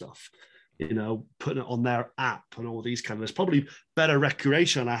that stuff. Putting it on their app and all these kind of, there's probably better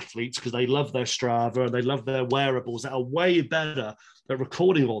recreational athletes because they love their Strava, they love their wearables that are way better at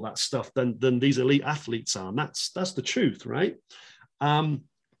recording all that stuff than these elite athletes are. And that's the truth, right?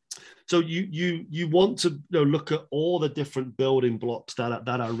 So you want to look at all the different building blocks that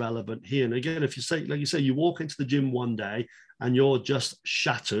are relevant here. And again, if you say, like you say, you walk into the gym one day and you're just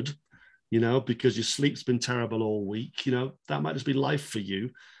shattered, because your sleep's been terrible all week, that might just be life for you.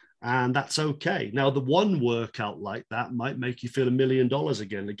 And that's okay. Now, the one workout like that might make you feel $1 million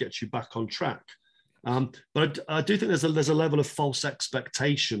again to get you back on track. But I do think there's a level of false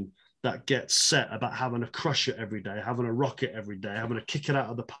expectation that gets set about having to crush it every day, having to rock it every day, having to kick it out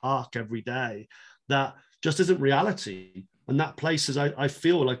of the park every day. That just isn't reality. And that places, I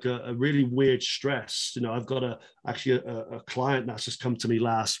feel like a really weird stress. I've got a client that's just come to me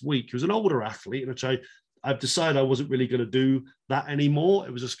last week who's an older athlete, which I I've decided I wasn't really going to do that anymore.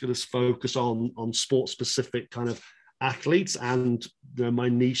 It was just going to focus on sport specific kind of athletes, and my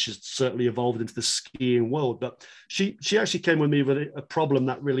niche has certainly evolved into the skiing world. But she actually came with me with a problem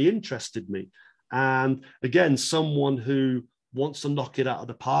that really interested me. And again, someone who wants to knock it out of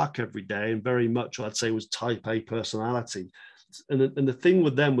the park every day, and very much, I'd say, was type A personality. And the thing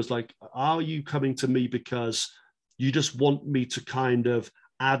with them was like, are you coming to me because you just want me to kind of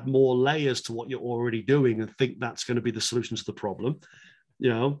add more layers to what you're already doing and think that's going to be the solution to the problem?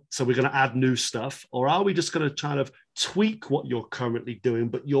 So we're going to add new stuff, or are we just going to kind of tweak what you're currently doing,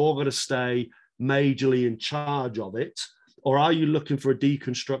 but you're going to stay majorly in charge of it? Or are you looking for a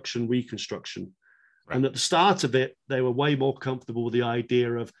deconstruction, reconstruction? Right. And at the start of it, they were way more comfortable with the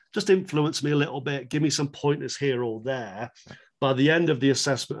idea of just influence me a little bit, give me some pointers here or there. By the end of the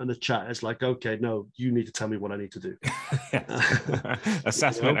assessment and the chat, it's like, okay, no, you need to tell me what I need to do.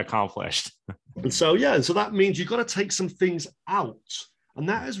 Assessment accomplished. And so that means you've got to take some things out. And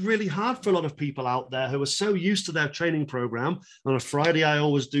that is really hard for a lot of people out there who are so used to their training program. On a Friday, I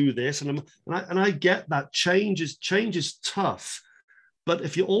always do this. And I get that change is tough. But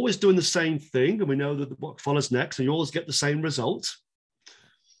if you're always doing the same thing, and we know that what follows next, and you always get the same result,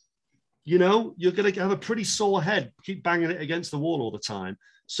 you're going to have a pretty sore head, keep banging it against the wall all the time.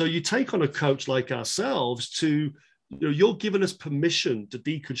 So you take on a coach like ourselves to, you're giving us permission to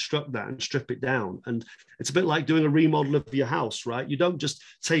deconstruct that and strip it down. And it's a bit like doing a remodel of your house, right? You don't just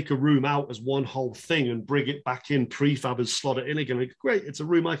take a room out as one whole thing and bring it back in prefab and slot it in again. Like, great, it's a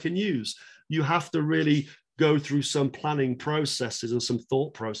room I can use. You have to really go through some planning processes and some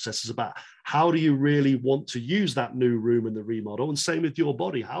thought processes about how do you really want to use that new room in the remodel. And same with your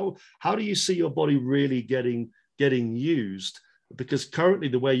body. How do you see your body really getting used? Because currently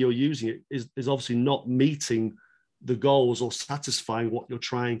the way you're using it is obviously not meeting the goals or satisfying what you're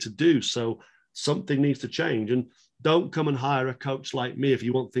trying to do. So something needs to change. And don't come and hire a coach like me if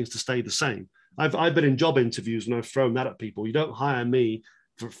you want things to stay the same. I've been in job interviews and I've thrown that at people. You don't hire me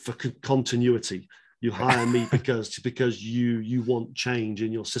for continuity. You hire me because you want change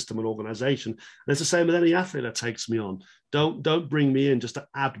in your system and organization. And it's the same with any athlete that takes me on. Don't bring me in just to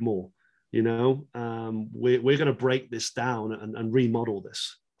add more. We're going to break this down and remodel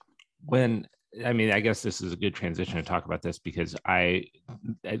this. I guess this is a good transition to talk about this, because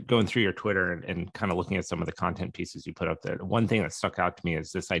going through your Twitter and kind of looking at some of the content pieces you put up there, one thing that stuck out to me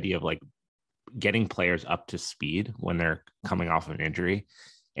is this idea of like getting players up to speed when they're coming off of an injury.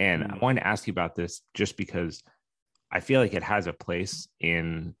 And I wanted to ask you about this just because I feel like it has a place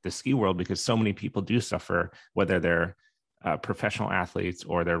in the ski world, because so many people do suffer, whether they're professional athletes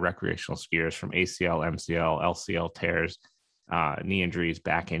or they're recreational skiers, from ACL, MCL, LCL tears, knee injuries,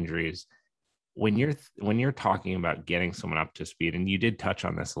 back injuries. When you're talking about getting someone up to speed, and you did touch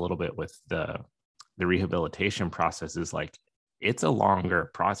on this a little bit with the rehabilitation process, is like, it's a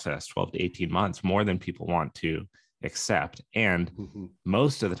longer process, 12 to 18 months, more than people want to accept. And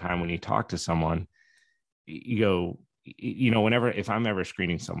most of the time when you talk to someone, you go, if I'm ever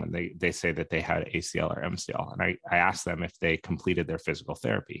screening someone, they say that they had ACL or MCL. And I ask them if they completed their physical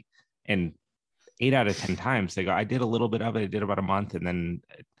therapy. And 8 out of 10 times they go, I did a little bit of it. I did about a month, and then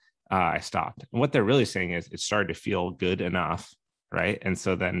I stopped. And what they're really saying is it started to feel good enough, right? And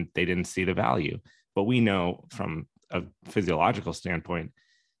so then they didn't see the value. But we know from a physiological standpoint,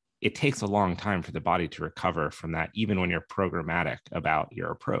 it takes a long time for the body to recover from that, even when you're programmatic about your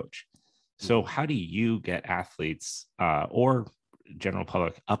approach. So how do you get athletes or general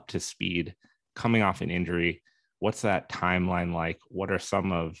public up to speed coming off an injury? What's that timeline like? What are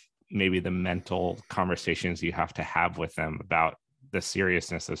some of maybe the mental conversations you have to have with them about the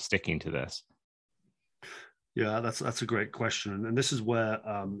seriousness of sticking to this? Yeah, that's a great question. And this is where,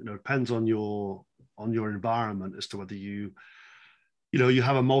 it depends on your environment as to whether you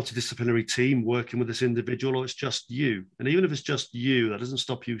have a multidisciplinary team working with this individual, or it's just you. And even if it's just you, that doesn't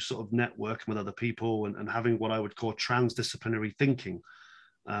stop you sort of networking with other people and having what I would call transdisciplinary thinking.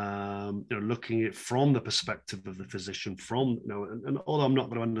 Looking at it from the perspective of the physician, and although I'm not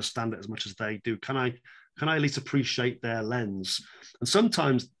going to understand it as much as they do, can I at least appreciate their lens? And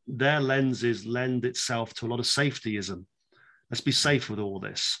sometimes their lenses lend itself to a lot of safetyism. Let's be safe with all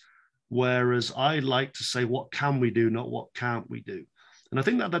this. Whereas I like to say, what can we do, not what can't we do? And I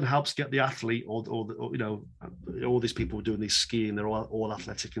think that then helps get the athlete or all these people doing these skiing, they're all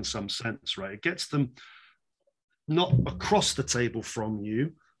athletic in some sense, right? It gets them not across the table from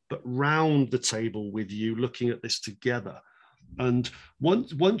you, but round the table with you, looking at this together. And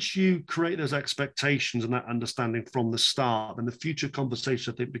once you create those expectations and that understanding from the start, then the future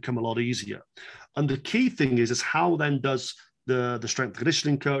conversations, I think, become a lot easier. And the key thing is how then does the strength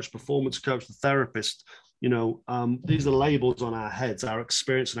conditioning coach, performance coach, the therapist these are labels on our heads. Our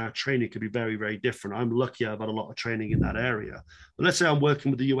experience and our training could be very, very different. I'm lucky I've had a lot of training in that area. But let's say I'm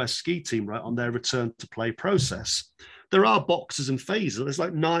working with the US ski team, right, on their return to play process. There are boxes and phases. There's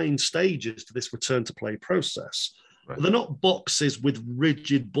like 9 stages to this return to play process. Right. They're not boxes with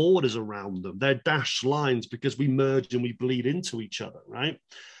rigid borders around them. They're dashed lines because we merge and we bleed into each other, right?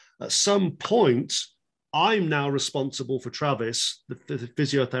 At some point, I'm now responsible for Travis. The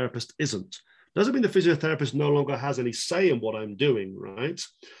physiotherapist isn't. Doesn't mean the physiotherapist no longer has any say in what I'm doing, right?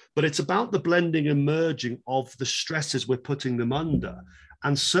 But it's about the blending and merging of the stresses we're putting them under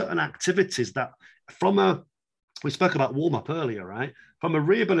and certain activities that we spoke about warm-up earlier, right? From a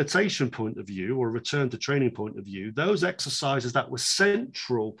rehabilitation point of view or a return to training point of view, those exercises that were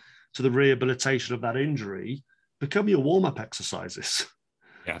central to the rehabilitation of that injury become your warm-up exercises.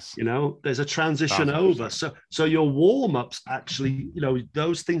 Yes. There's a transition 1,000%. Over. So your warm-ups actually,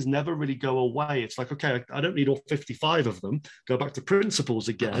 those things never really go away. It's like, okay, I don't need all 55 of them. Go back to principles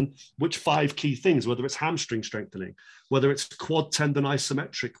again. Which 5 key things, whether it's hamstring strengthening, whether it's quad tendon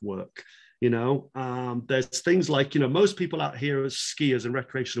isometric work, there's things like, most people out here as skiers and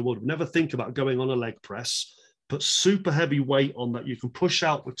recreational world never think about going on a leg press, put super heavy weight on that you can push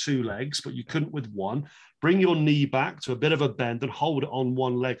out with 2 legs, but you couldn't with 1. Bring your knee back to a bit of a bend and hold it on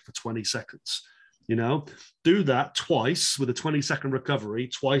 1 leg for 20 seconds. Do that twice with a 20-second recovery,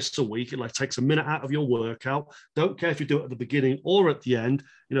 twice a week. It takes a minute out of your workout. Don't care if you do it at the beginning or at the end.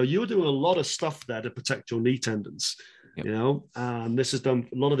 You're doing a lot of stuff there to protect your knee tendons. Yep. This is done.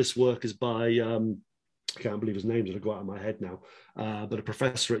 A lot of this work is by I can't believe his name's going to go out of my head now, but a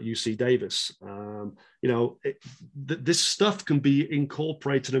professor at UC Davis. This stuff can be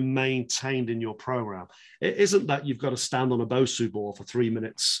incorporated and maintained in your program. It isn't that you've got to stand on a Bosu ball for 3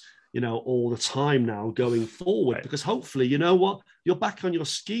 minutes, all the time now going forward, right. Because hopefully, you're back on your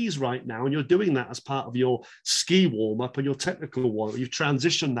skis right now and you're doing that as part of your ski warm-up and your technical warm-up. You've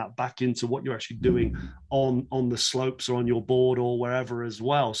transitioned that back into what you're actually doing on the slopes or on your board or wherever as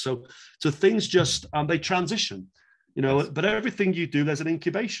well. So things just, they transition, yes. But everything you do, there's an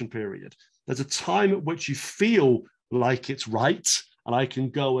incubation period. There's a time at which you feel like it's right and I can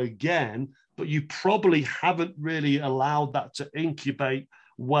go again, but you probably haven't really allowed that to incubate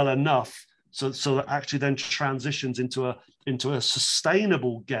well enough so that actually then transitions into a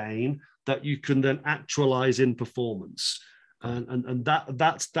sustainable gain that you can then actualize in performance. And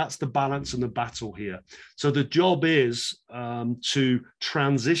that's the balance and the battle here. So the job is to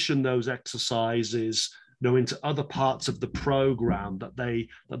transition those exercises into other parts of the program that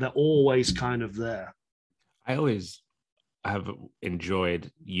they're always kind of there. I always have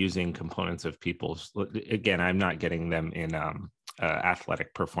enjoyed using components of people's, again, I'm not getting them in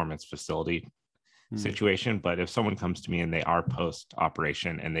athletic performance facility situation, but if someone comes to me and they are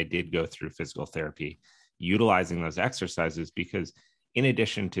post-operation and they did go through physical therapy, utilizing those exercises, because in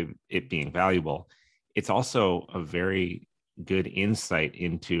addition to it being valuable, it's also a very good insight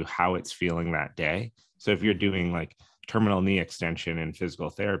into how it's feeling that day. So if you're doing like terminal knee extension in physical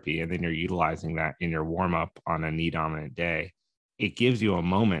therapy, and then you're utilizing that in your warm-up on a knee dominant day, it gives you a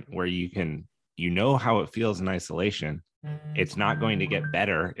moment where you know how it feels in isolation. It's not going to get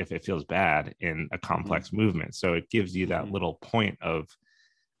better if it feels bad in a complex movement. So it gives you that little point of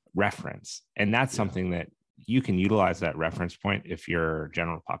reference. And that's something that you can utilize, that reference point if you're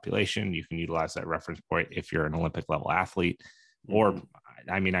general population. You can utilize that reference point if you're an Olympic level athlete. Or,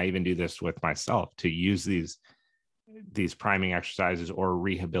 I even do this with myself, to use these priming exercises or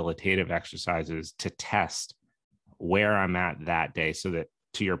rehabilitative exercises to test where I'm at that day, so that,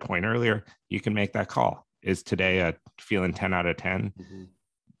 to your point earlier, you can make that call. Is today a feeling 10 out of 10,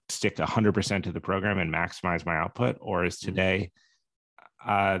 stick 100% to the program and maximize my output? Or is today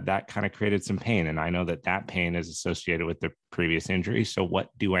that kind of created some pain? And I know that pain is associated with the previous injury. So what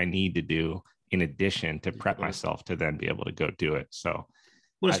do I need to do in addition to prep myself to then be able to go do it? So,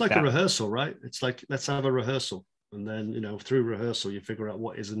 well, it's like a rehearsal, right? It's like, let's have a rehearsal. And then, through rehearsal, you figure out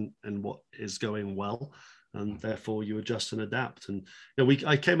what isn't and what is going well. And therefore you adjust and adapt. And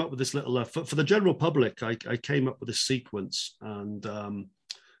I came up with this little for the general public. I came up with this sequence, and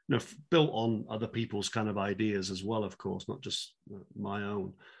built on other people's kind of ideas as well, of course, not just my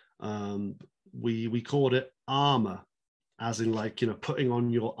own. We called it armor, as in putting on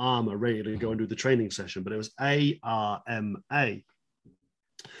your armor, ready to go and do the training session. But it was ARMA.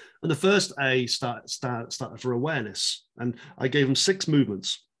 And the first A started for awareness, and I gave them 6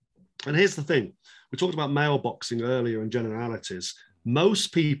 movements. And here's the thing. We talked about male boxing earlier and generalities.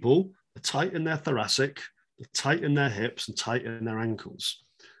 Most people are tight in their thoracic, they're tight in their hips, and tight in their ankles.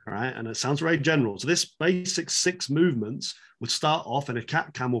 All right. And it sounds very general. So this basic 6 movements would start off in a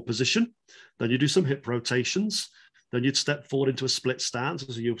cat camel position. Then you do some hip rotations. Then you'd step forward into a split stance.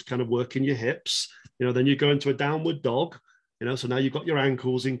 So you're kind of working your hips, then you go into a downward dog, so now you've got your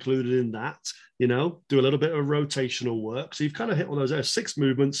ankles included in that, do a little bit of rotational work. So you've kind of hit all those 6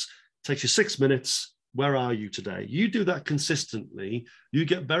 movements, takes you 6 minutes. Where are you today? You do that consistently. You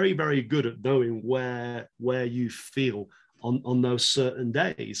get very, very good at knowing where you feel on those certain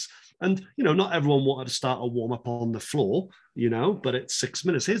days. And, not everyone wanted to start a warm up on the floor, but it's 6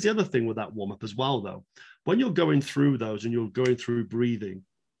 minutes. Here's the other thing with that warm up as well, though. When you're going through those and you're going through breathing,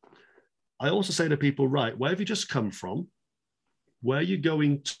 I also say to people, right, where have you just come from? Where are you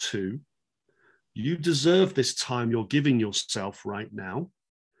going to? You deserve this time you're giving yourself right now.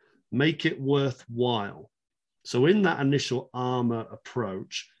 Make it worthwhile. So in that initial armor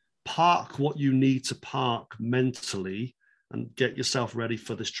approach, park what you need to park mentally and get yourself ready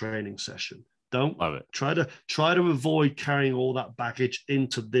for this training session. Don't love it. Try to avoid carrying all that baggage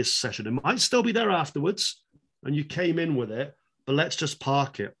into this session. It might still be there afterwards, and you came in with it, but let's just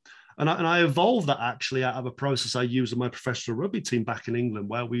park it. And I evolved that actually out of a process I used in my professional rugby team back in England,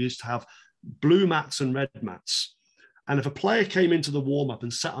 where we used to have blue mats and red mats. And if a player came into the warm-up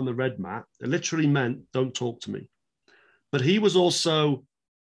and sat on the red mat, it literally meant, don't talk to me. But he was also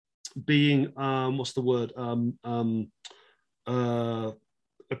being,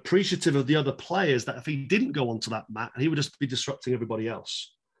 appreciative of the other players, that if he didn't go onto that mat, he would just be disrupting everybody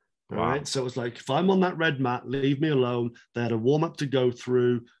else. All right. So it was like, if I'm on that red mat, leave me alone. They had a warm up to go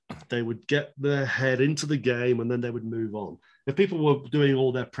through. They would get their head into the game and then they would move on. If people were doing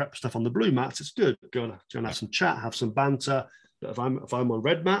all their prep stuff on the blue mats, it's good. Go and have some chat, have some banter. But if I'm on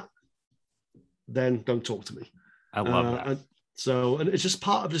red mat, then don't talk to me. I love that. And it's just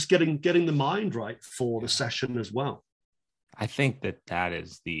part of just getting the mind right for the session as well. I think that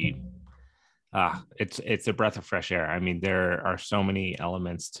is it's a breath of fresh air. I mean, there are so many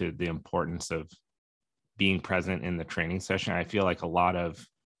elements to the importance of being present in the training session. I feel like a lot of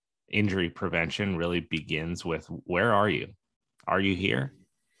injury prevention really begins with, where are you? Are you here?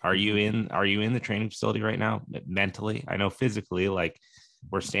 Are you in the training facility right now? Mentally, I know physically, like,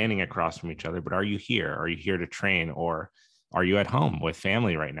 we're standing across from each other, but are you here? Are you here to train? Or are you at home with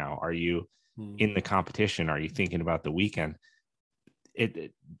family right now? Are you in the competition? Are you thinking about the weekend? To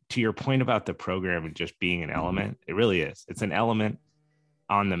your point about the program and just being an element, it really is. It's an element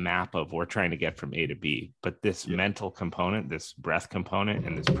on the map of we're trying to get from A to B. But this mental component, this breath component,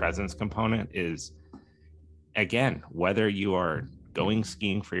 and this presence component is, again, whether you are going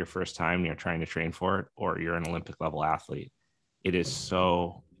skiing for your first time and you're trying to train for it, or you're an Olympic level athlete, it is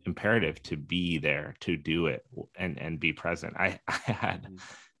so imperative to be there, to do it and be present. I had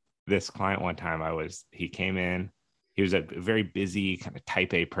this client one time. He came in. He was a very busy kind of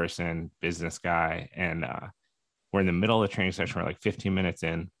type A person, business guy. And we're in the middle of the training session. We're like 15 minutes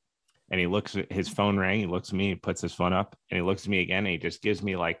in, and he looks at his phone rang. He looks at me, he puts his phone up, and he looks at me again. And he just gives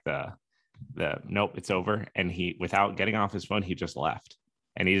me like the nope, it's over. And he, without getting off his phone, he just left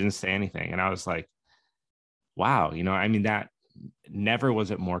and he didn't say anything. And I was like, wow, I mean, that never was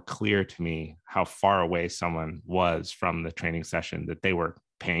it more clear to me how far away someone was from the training session that they were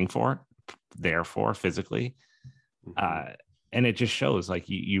paying for, therefore physically. And it just shows, like,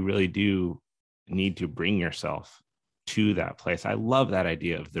 you really do need to bring yourself to that place. I love that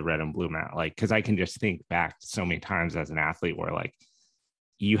idea of the red and blue mat, like, because I can just think back so many times as an athlete where, like,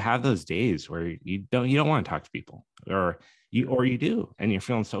 you have those days where you don't want to talk to people, or you do, and you're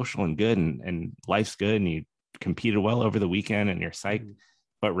feeling social and good, and life's good, and you competed well over the weekend and you're psyched.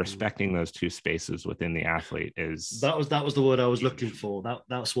 But respecting those two spaces within the athlete is that was the word I was looking for.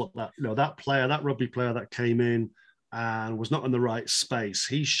 That's what that player, that rugby player that came in and was not in the right space,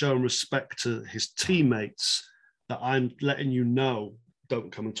 he's shown respect to his teammates, that I'm letting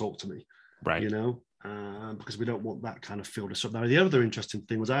don't come and talk to me, right? Because we don't want that kind of feel disrupt. Now, the other interesting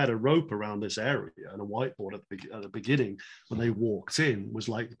thing was I had a rope around this area and a whiteboard at the beginning when they walked in. Was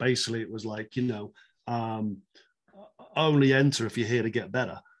like, basically it was like, only enter if you're here to get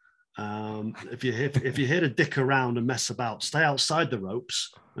better. If you're here to dick around and mess about, stay outside the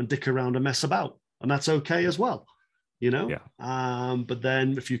ropes and dick around and mess about, and that's okay as well. But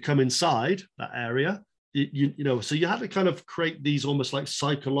then if you come inside that area, so you had to kind of create these almost like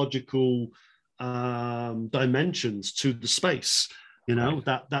psychological dimensions to the space,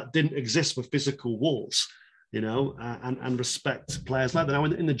 that didn't exist with physical walls, and respect players like that. Now,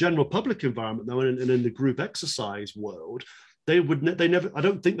 in the general public environment, though, and in the group exercise world, they never, I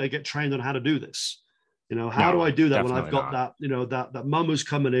don't think they get trained on how to do this. How do I do that when I've got that, that mum who's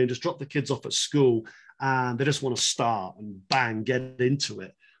coming in, just drop the kids off at school, and they just want to start and bang, get into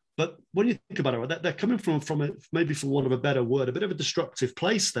it. But when you think about it, they're coming from it, maybe for want of a better word, a bit of a destructive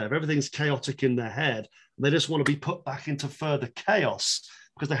place there. Everything's chaotic in their head. And they just want to be put back into further chaos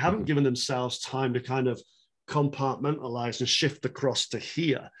because they haven't given themselves time to kind of compartmentalize and shift across to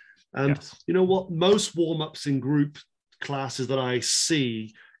here. And you know what? Most warm-ups in group classes that I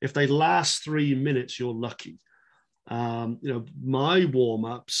see, if they last 3 minutes, you're lucky. My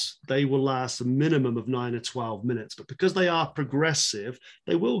warm-ups, they will last a minimum of 9 or 12 minutes, but because they are progressive,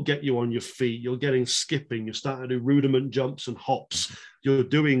 they will get you on your feet. You're getting skipping, you're starting to do rudiment jumps and hops. You're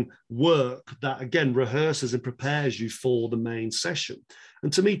doing work that, again, rehearses and prepares you for the main session.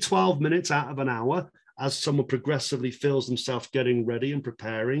 And to me, 12 minutes out of an hour, as someone progressively feels themselves getting ready and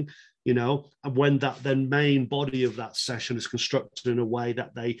preparing, and when that then main body of that session is constructed in a way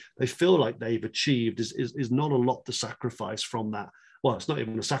that they feel like they've achieved is not a lot to sacrifice from that. Well, it's not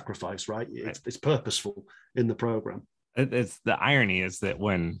even a sacrifice, right? It's purposeful in the program. It's the irony is that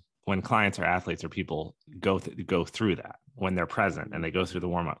when clients or athletes or people go through that, when they're present and they go through the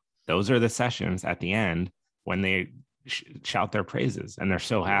warm-up, those are the sessions at the end when they shout their praises and they're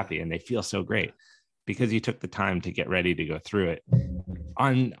so happy and they feel so great because you took the time to get ready to go through it.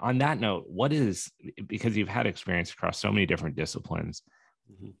 On that note, because you've had experience across so many different disciplines,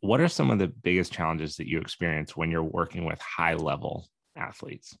 what are some of the biggest challenges that you experience when you're working with high level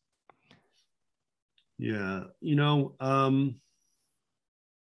athletes? Yeah,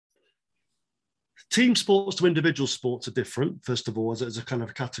 team sports to individual sports are different, first of all, as a kind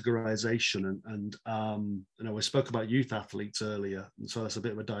of categorization. And we spoke about youth athletes earlier, and so that's a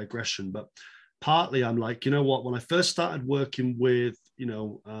bit of a digression, but partly I'm like, when I first started working with,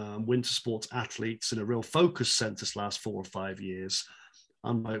 winter sports athletes in a real focus sense this last 4 or 5 years,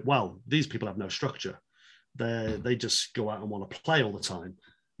 I'm like, wow, these people have no structure. They just go out and want to play all the time,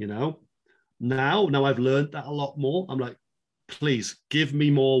 Now I've learned that a lot more. I'm like, please give me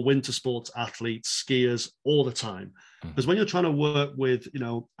more winter sports athletes, skiers all the time. Because when you're trying to work with,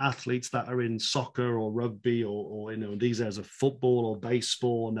 athletes that are in soccer or rugby or these areas of football or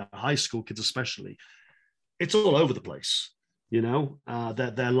baseball and high school kids especially, it's all over the place,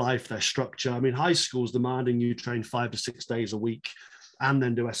 their life, their structure. I mean, high school's demanding you train 5 to 6 days a week and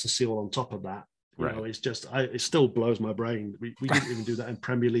then do S&C all on top of that. It's just, it still blows my brain. We didn't even do that in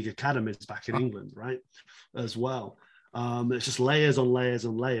Premier League academies back in England, right, as well. It's just layers on layers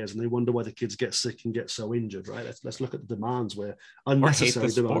and layers, and they wonder why the kids get sick and get so injured, right? Let's look at the demands where unnecessary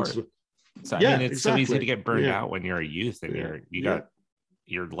demands. So I mean, it's so easy to get burned out when you're a youth and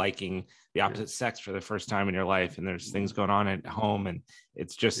you're liking the opposite sex for the first time in your life, and there's things going on at home, and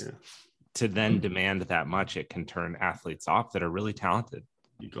it's just to then demand that much, it can turn athletes off that are really talented.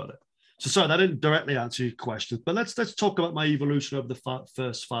 You got it. So sorry, that didn't directly answer your question, but let's talk about my evolution over the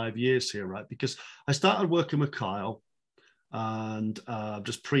first 5 years here, right? Because I started working with Kyle. And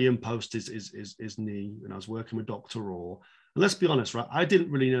just pre and post his knee, and I was working with Dr. Raw. And let's be honest, right? I didn't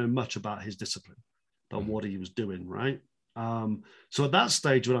really know much about his discipline, about what he was doing, right? So at that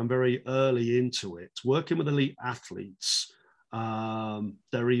stage, when I'm very early into it, working with elite athletes,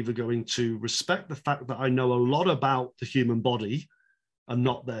 they're either going to respect the fact that I know a lot about the human body and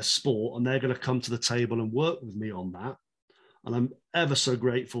not their sport, and they're going to come to the table and work with me on that. And I'm ever so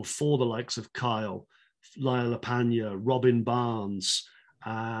grateful for the likes of Kyle, Lyle Lapagna, Robin Barnes,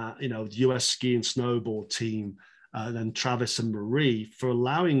 the US ski and snowboard team, then Travis and Marie, for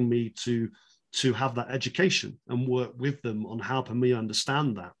allowing me to have that education and work with them on helping me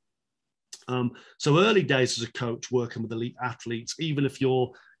understand that. So early days as a coach working with elite athletes, even if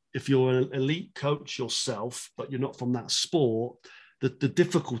you're an elite coach yourself, but you're not from that sport, the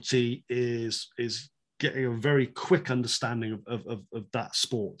difficulty is getting a very quick understanding of that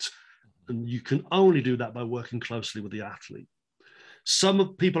sport. And you can only do that by working closely with the athlete.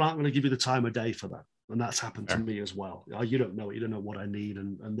 Some people aren't going to give you the time of day for that. And that's happened to me as well. You don't know it. You don't know what I need,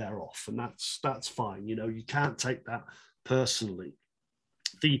 and they're off. And that's fine. You can't take that personally.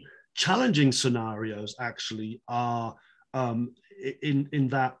 The challenging scenarios actually are in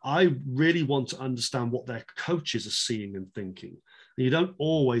that I really want to understand what their coaches are seeing and thinking. And you don't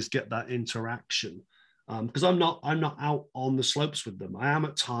always get that interaction. Because I'm not out on the slopes with them. I am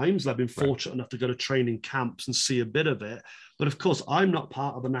at times. I've been fortunate enough to go to training camps and see a bit of it. But of course, I'm not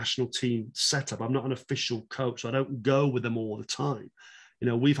part of the national team setup. I'm not an official coach. So I don't go with them all the time.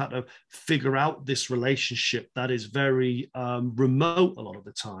 We've had to figure out this relationship that is very remote a lot of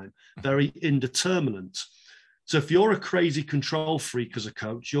the time, very indeterminate. So if you're a crazy control freak as a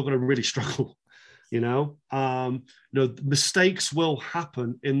coach, you're going to really struggle. Mistakes will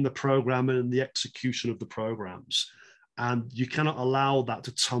happen in the program and in the execution of the programs. and you cannot allow that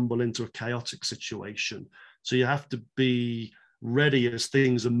to tumble into a chaotic situation. So you have to be ready as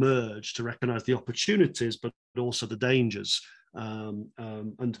things emerge to recognize the opportunities, but also the dangers. And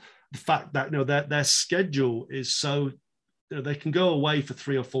the fact that, you know, their schedule is so, you know, they can go away for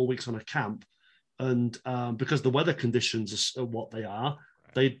 3 or 4 weeks on a camp, and because the weather conditions are what they are,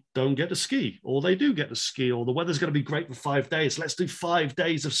 they don't get to ski, or they do get to ski, or the weather's going to be great for 5 days. Let's do 5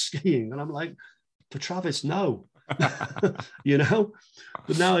 days of skiing. And I'm like, for Travis, no. You know,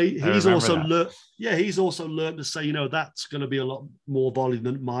 but now he's also learned. Yeah, he's also learned to say, you know, that's going to be a lot more volume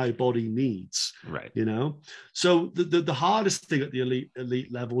than my body needs. Right. You know, so the hardest thing at the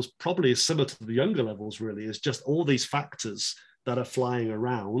elite levels probably is similar to the younger levels. Really, is just all these factors that are flying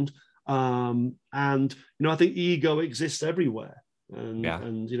around. And you know, I think ego exists everywhere.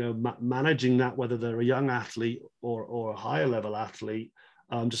 And you know, managing that, whether they're a young athlete or a higher level athlete,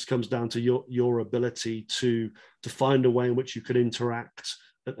 just comes down to your ability to find a way in which you can interact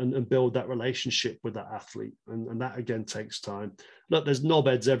and build that relationship with that athlete. And that again takes time. Look, there's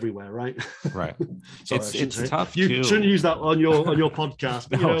knobheads everywhere, right? Right. Sorry, it's tough. You shouldn't use that on your podcast.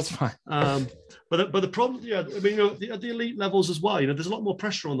 But, No, you know, it's fine. But the problem, yeah, I mean, you know, at the elite levels as well, you know, there's a lot more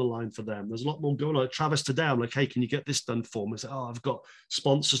pressure on the line for them. There's a lot more going. Like Travis today, I'm like, hey, can you get this done for me? I say, oh, I've got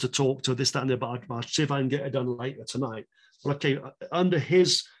sponsors to talk to, this, that, and the other, but I'll see if I can get it done later tonight. Well, okay, under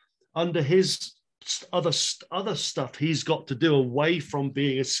his other stuff he's got to do away from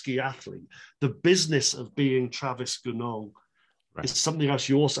being a ski athlete, the business of being Travis Guenong, right, is something else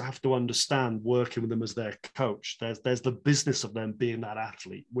you also have to understand working with them as their coach. There's the business of them being that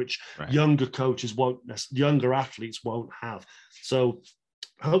athlete, which right, younger athletes won't have. So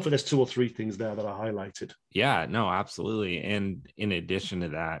hopefully there's 2 or 3 things there that are highlighted. Yeah, no, absolutely. And in addition to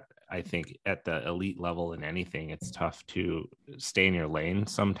that, I think at the elite level in anything, it's tough to stay in your lane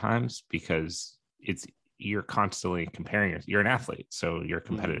sometimes, because you're constantly comparing. You're an athlete, so you're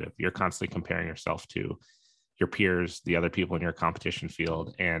competitive. You're constantly comparing yourself to your peers, the other people in your competition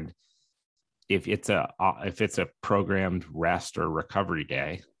field. And if it's a programmed rest or recovery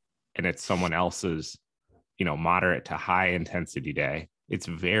day, and it's someone else's, you know, moderate to high intensity day, it's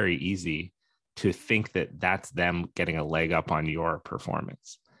very easy to think that that's them getting a leg up on your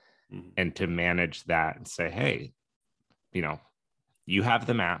performance. And to manage that and say, hey, you know, you have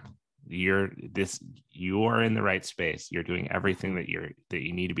the map, you are in the right space, you're doing everything that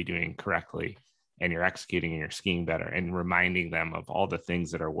you need to be doing correctly, and you're executing and you're skiing better, and reminding them of all the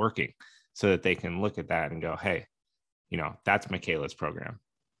things that are working, so that they can look at that and go, hey, you know, that's Michaela's program,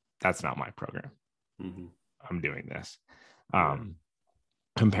 that's not my program. I'm doing this.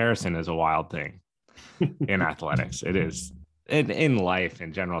 Comparison is a wild thing in athletics. It is. And in life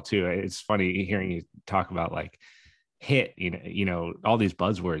in general too. It's funny hearing you talk about like HIIT, you know, all these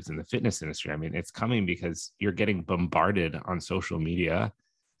buzzwords in the fitness industry. I mean, it's coming because you're getting bombarded on social media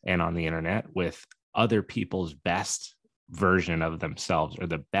and on the internet with other people's best version of themselves, or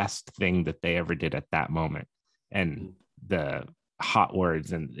the best thing that they ever did at that moment. And the hot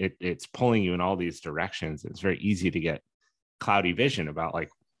words, and it's pulling you in all these directions. It's very easy to get cloudy vision about like,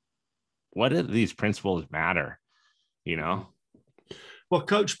 what do these principles matter? You know? Well,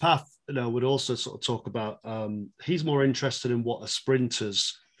 Coach Path, you know, would also sort of talk about, he's more interested in what a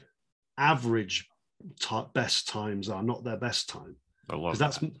sprinter's average best times are, not their best time. Because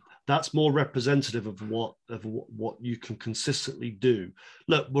that's more representative of what you can consistently do.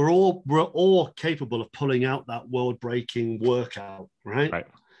 Look, we're all capable of pulling out that world-breaking workout, right?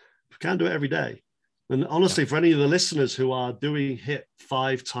 We can't do it every day. And honestly, for any of the listeners who are doing HIIT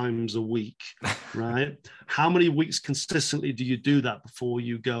 5 times a week, right? How many weeks consistently do you do that before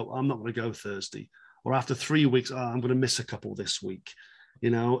you go, I'm not going to go Thursday? Or after 3 weeks, I'm going to miss a couple this week. You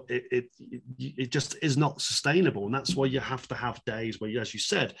know, it just is not sustainable. And that's why you have to have days where, as you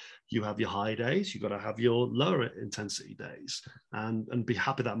said, you have your high days, you've got to have your lower intensity days, and be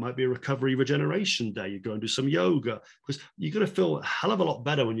happy that might be a recovery regeneration day. You go and do some yoga, because you're going to feel a hell of a lot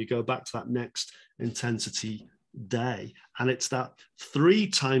better when you go back to that next intensity day. And it's that 3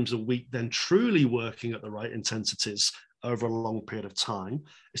 times a week, then truly working at the right intensities over a long period of time.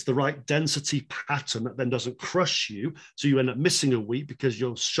 It's the right density pattern that then doesn't crush you, so you end up missing a week because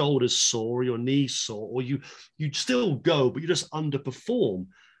your shoulder's sore or your knee's sore, or you still go but you just underperform,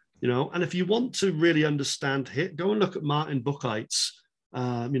 you know. And if you want to really understand HIIT, go and look at Martin Buchheit's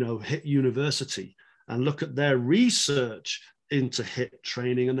HIIT University, and look at their research into HIIT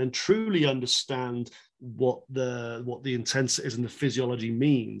training, and then truly understand what the intensity is and the physiology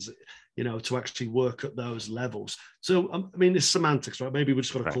means, you know, to actually work at those levels. So, I mean, it's semantics, right? Maybe we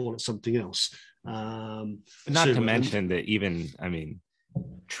just got to call it something else. Not to mention that even, I mean,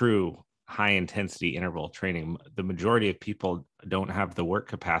 true high intensity interval training. The majority of people don't have the work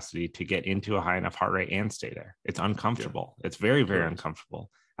capacity to get into a high enough heart rate and stay there. It's uncomfortable. It's very, very uncomfortable.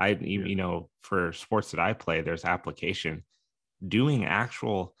 You know, for sports that I play, there's application. Doing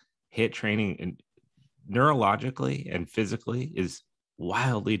actual HIIT training and neurologically and physically is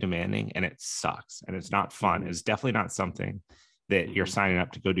wildly demanding, and it sucks, and it's not fun. It's definitely not something that you're signing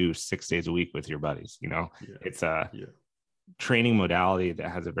up to go do 6 days a week with your buddies. You know, it's a training modality that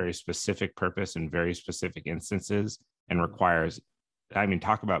has a very specific purpose in very specific instances and requires, I mean,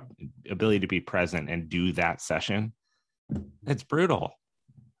 talk about ability to be present and do that session. It's brutal.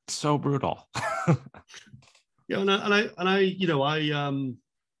 It's so brutal.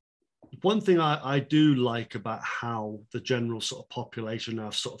 One thing I do like about how the general sort of population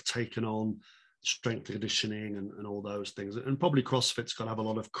have sort of taken on strength and conditioning and all those things, and probably CrossFit's got to have a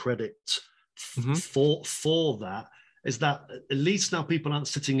lot of credit for that, is that at least now people aren't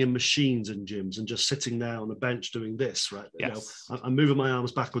sitting in machines in gyms and just sitting there on a bench doing this, right? Yes. You know, I'm moving my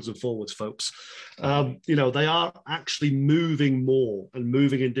arms backwards and forwards, folks. You know, they are actually moving more and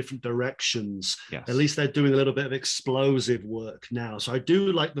moving in different directions. Yes. At least they're doing a little bit of explosive work now. So I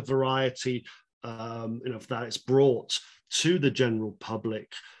do like the variety, you know, that it's brought to the general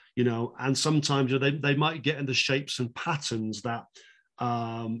public, you know, and sometimes, you know, they might get into shapes and patterns that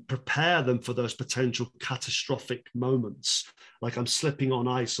prepare them for those potential catastrophic moments. Like I'm slipping on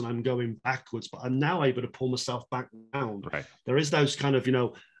ice and I'm going backwards, but I'm now able to pull myself back down. Right. There is those kind of, you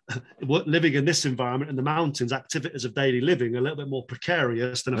know, living in this environment in the mountains, activities of daily living are a little bit more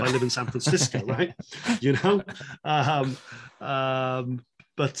precarious than if I live in San Francisco, right? You know,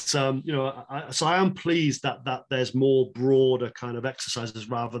 you know, so I am pleased that there's more broader kind of exercises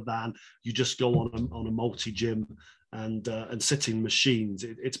rather than you just go on a multi-gym and sitting machines.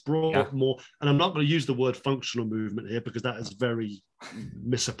 It's brought more, and I'm not going to use the word functional movement here because that is a very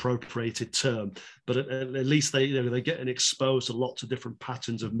misappropriated term, but at least they, you know, they're getting exposed to lots of different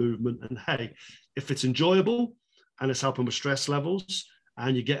patterns of movement. And hey, if it's enjoyable and it's helping with stress levels,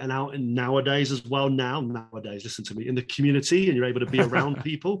 and you're getting out in nowadays as well, nowadays, listen to me, in the community, and you're able to be around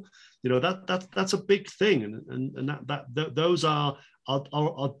people, you know, that's a big thing. And those are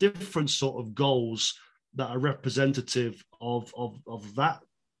different sort of goals that are representative of that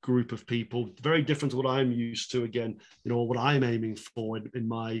group of people, very different to what I'm used to, again, you know, what I'm aiming for in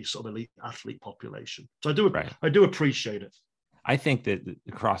my sort of elite athlete population. So I do appreciate it. I think that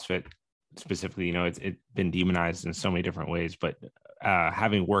the CrossFit specifically, you know, it's been demonized in so many different ways, but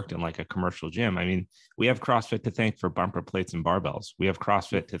having worked in like a commercial gym, I mean, we have CrossFit to thank for bumper plates and barbells. We have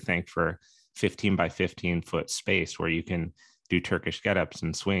CrossFit to thank for 15 by 15 foot space where you can do Turkish get-ups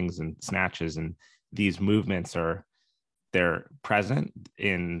and swings and snatches, and these movements they're present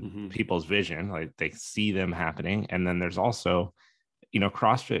in people's vision, like they see them happening. And then there's also, you know,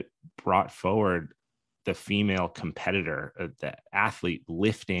 CrossFit brought forward the female competitor, the athlete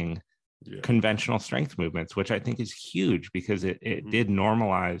lifting conventional strength movements, which I think is huge because it did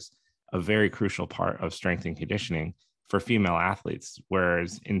normalize a very crucial part of strength and conditioning for female athletes.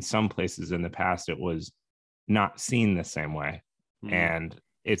 Whereas in some places in the past, it was not seen the same way. And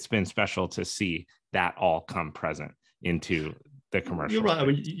it's been special to see that all come present into the commercial. You're right. I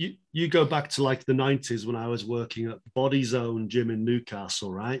mean, you go back to like the 90s when I was working at Body Zone Gym in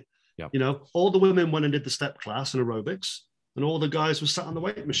Newcastle, right? Yep. You know, all the women went and did the step class and aerobics, and all the guys were sat on the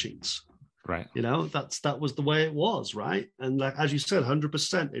weight machines. Right. You know, that was the way it was, right? And like as you said,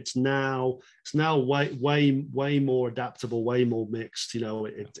 100%. It's now way more adaptable, way more mixed. You know,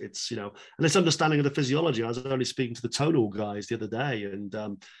 it's you know, and it's understanding of the physiology. I was only speaking to the tonal guys the other day, and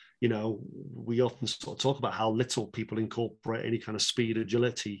you know, we often sort of talk about how little people incorporate any kind of speed,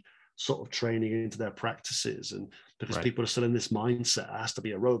 agility sort of training into their practices, and because people are still in this mindset, it has to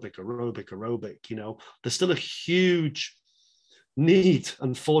be aerobic. You know, there's still a huge need,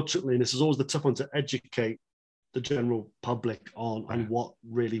 unfortunately, and this is always the tough one, to educate the general public on what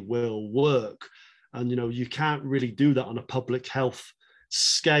really will work. And you know, you can't really do that on a public health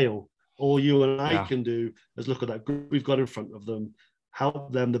scale. All you and I can do is look at that group we've got in front of them,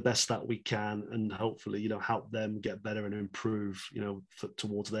 help them the best that we can, and hopefully, you know, help them get better and improve, you know,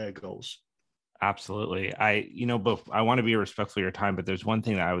 towards their goals. Absolutely. But I want to be respectful of your time, but there's one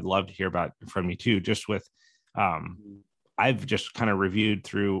thing that I would love to hear about from you too, just with I've just kind of reviewed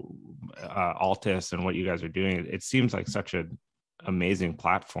through Altis and what you guys are doing. It seems like such an amazing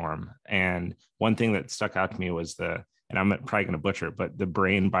platform. And one thing that stuck out to me was and I'm probably going to butcher it, but the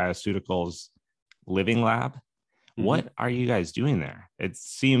Brain Bioceuticals Living Lab. What are you guys doing there? It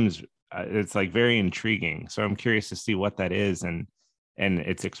seems it's like very intriguing. So I'm curious to see what that is and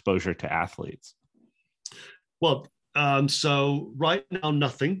its exposure to athletes. Well, So right now,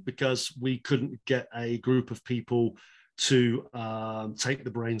 nothing, because we couldn't get a group of people to take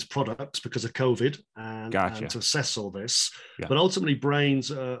the Brains products because of COVID and to assess all this. Yeah. But ultimately,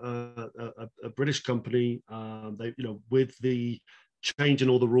 Brains, a British company, they, you know, with the changing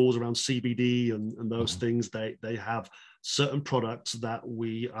all the rules around CBD and those things, they have certain products that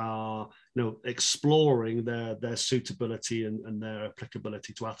we are, you know, exploring their suitability and their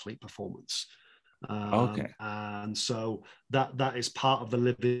applicability to athlete performance. And so that is part of the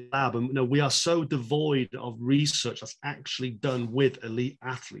Living Lab. And, you know, we are so devoid of research that's actually done with elite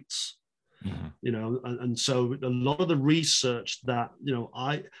athletes. You know, and so a lot of the research that, you know,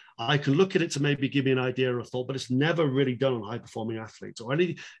 I can look at it to maybe give me an idea or a thought, but it's never really done on high performing athletes or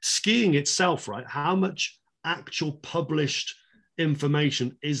any skiing itself, right? How much actual published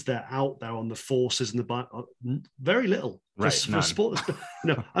information is there out there on the forces and the very little for sports. You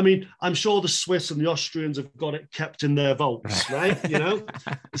know, I mean, I'm sure the Swiss and the Austrians have got it kept in their vaults, right? You know,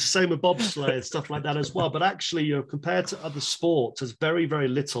 it's the same with bobsleigh and stuff like that as well. But actually, you know, compared to other sports, there's very, very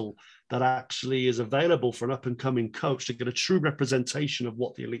little that actually is available for an up and coming coach to get a true representation of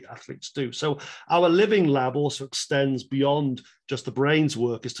what the elite athletes do. So our Living Lab also extends beyond just the Brains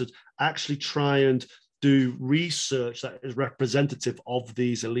work, is to actually try and do research that is representative of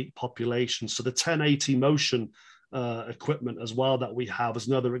these elite populations. So the 1080 motion equipment as well that we have is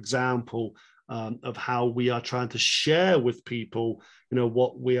another example of how we are trying to share with people, you know,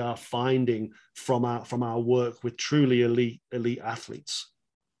 what we are finding from our work with truly elite athletes.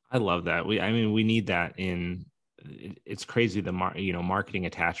 I love that. We need that it's crazy, marketing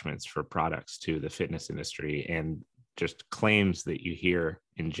attachments for products to the fitness industry and just claims that you hear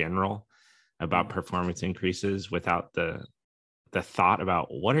in general about performance increases without the thought about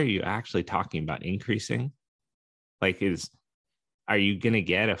what are you actually talking about increasing? Like, are you going to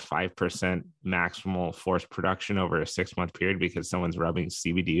get a 5% maximal force production over a 6-month period because someone's rubbing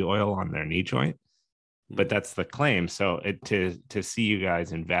CBD oil on their knee joint? But that's the claim. So to see you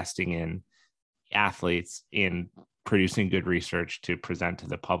guys investing in athletes, in producing good research to present to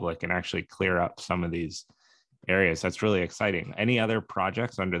the public and actually clear up some of these areas, that's really exciting. Any other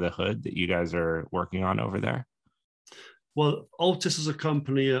projects under the hood that you guys are working on over there? Well, Altis as a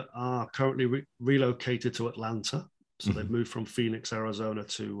company are currently relocated to Atlanta. So they've moved from Phoenix, Arizona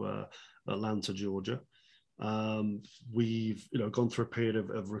to Atlanta, Georgia. We've, you know, gone through a period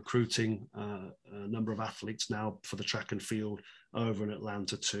of recruiting a number of athletes now for the track and field over in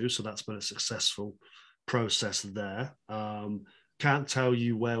Atlanta too. So that's been a successful process there. Can't tell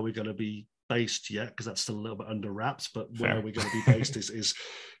you where we're going to be based yet because that's still a little bit under wraps, but where we're going to be based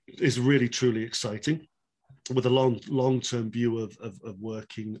is really truly exciting, with a long-term view of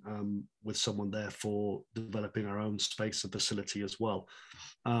working with someone there for developing our own space and facility as well.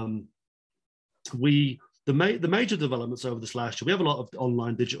 The major developments over this last year, we have a lot of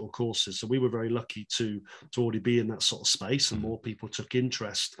online digital courses. So we were very lucky to already be in that sort of space, and more people took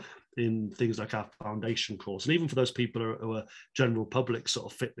interest in things like our foundation course. And even for those people who are general public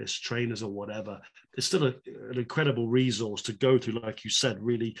sort of fitness trainers or whatever, it's still an incredible resource to go through, like you said,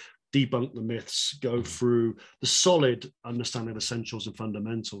 really debunk the myths, go through the solid understanding of essentials and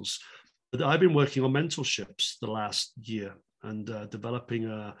fundamentals. But I've been working on mentorships the last year and developing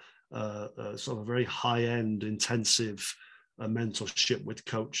a sort of a very high-end, intensive mentorship with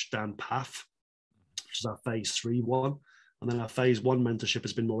Coach Dan Paff, which is our phase 3 one. And then our phase 1 mentorship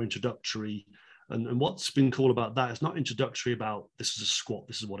has been more introductory. And what's been cool about that is not introductory about this is a squat,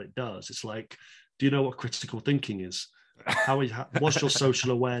 this is what it does. It's like, do you know what critical thinking is? What's your social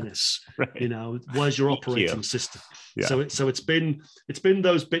awareness? Right. You know, where's your operating system? Yeah. So it's been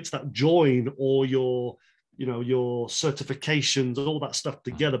those bits that join all your, you know, your certifications, all that stuff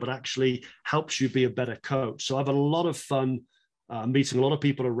together, but actually helps you be a better coach. So I've had a lot of fun meeting a lot of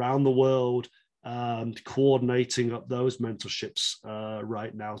people around the world, coordinating up those mentorships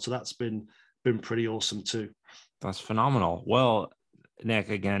right now. So that's been pretty awesome too. That's phenomenal. Well, Nick,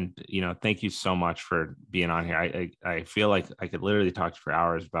 again, you know, thank you so much for being on here. I feel like I could literally talk for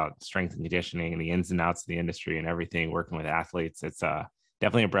hours about strength and conditioning and the ins and outs of the industry and everything, working with athletes. It's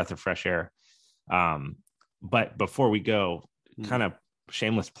definitely a breath of fresh air. But before we go, kind of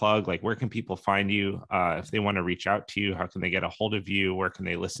shameless plug, like where can people find you? If they want to reach out to you, how can they get a hold of you? Where can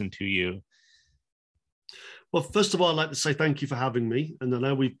they listen to you? Well, first of all, I'd like to say thank you for having me. And I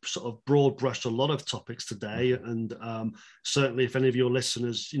know we've sort of broad brushed a lot of topics today. And certainly if any of your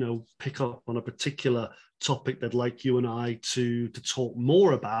listeners, you know, pick up on a particular topic they'd like you and I to talk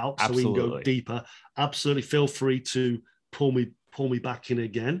more about, so we can go deeper, absolutely feel free to pull me back in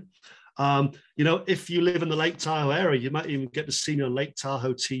again. If you live in the Lake Tahoe area, you might even get to see me on Lake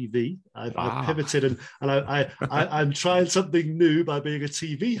Tahoe TV. I've pivoted and I'm trying something new by being a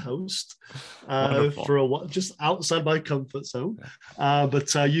TV host for a while, just outside my comfort zone.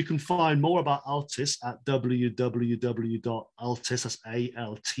 But you can find more about Altis at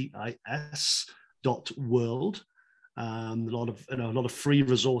www.altis.world. A lot of free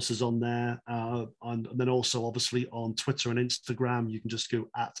resources on there, and then also obviously on Twitter and Instagram you can just go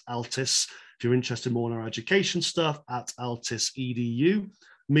at Altis if you're interested more in our education stuff, at Altis edu.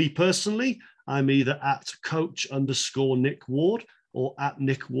 Me personally, I'm either at coach_Nick Ward or at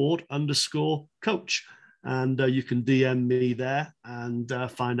Nick Ward _coach, and you can DM me there and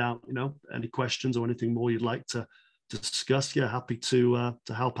find out any questions or anything more you'd like to discuss. Yeah, happy to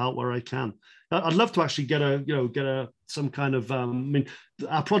help out where I can. I'd love to actually get some kind of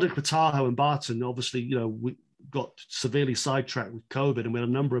our project with Tahoe and Barton, obviously, we got severely sidetracked with COVID, and we had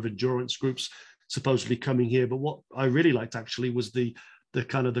a number of endurance groups supposedly coming here. But what I really liked actually was the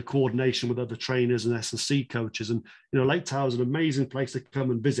kind of the coordination with other trainers and S&C coaches. And Lake Tahoe is an amazing place to come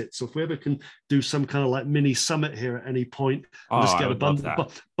and visit. So if we ever can do some kind of like mini summit here at any point, and just get a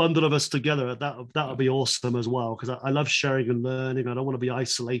bundle of us together, that would be awesome as well, because I love sharing and learning. I don't want to be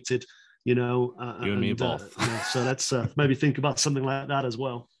isolated. You and me both. So let's maybe think about something like that as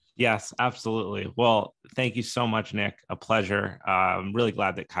well. Yes, absolutely. Well, thank you so much, Nick. A pleasure. I'm really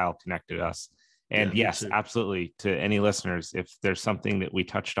glad that Kyle connected us. And yes, absolutely. To any listeners, if there's something that we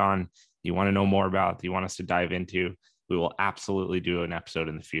touched on, you want to know more about, you want us to dive into, we will absolutely do an episode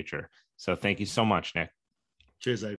in the future. So thank you so much, Nick. Cheers, Abe.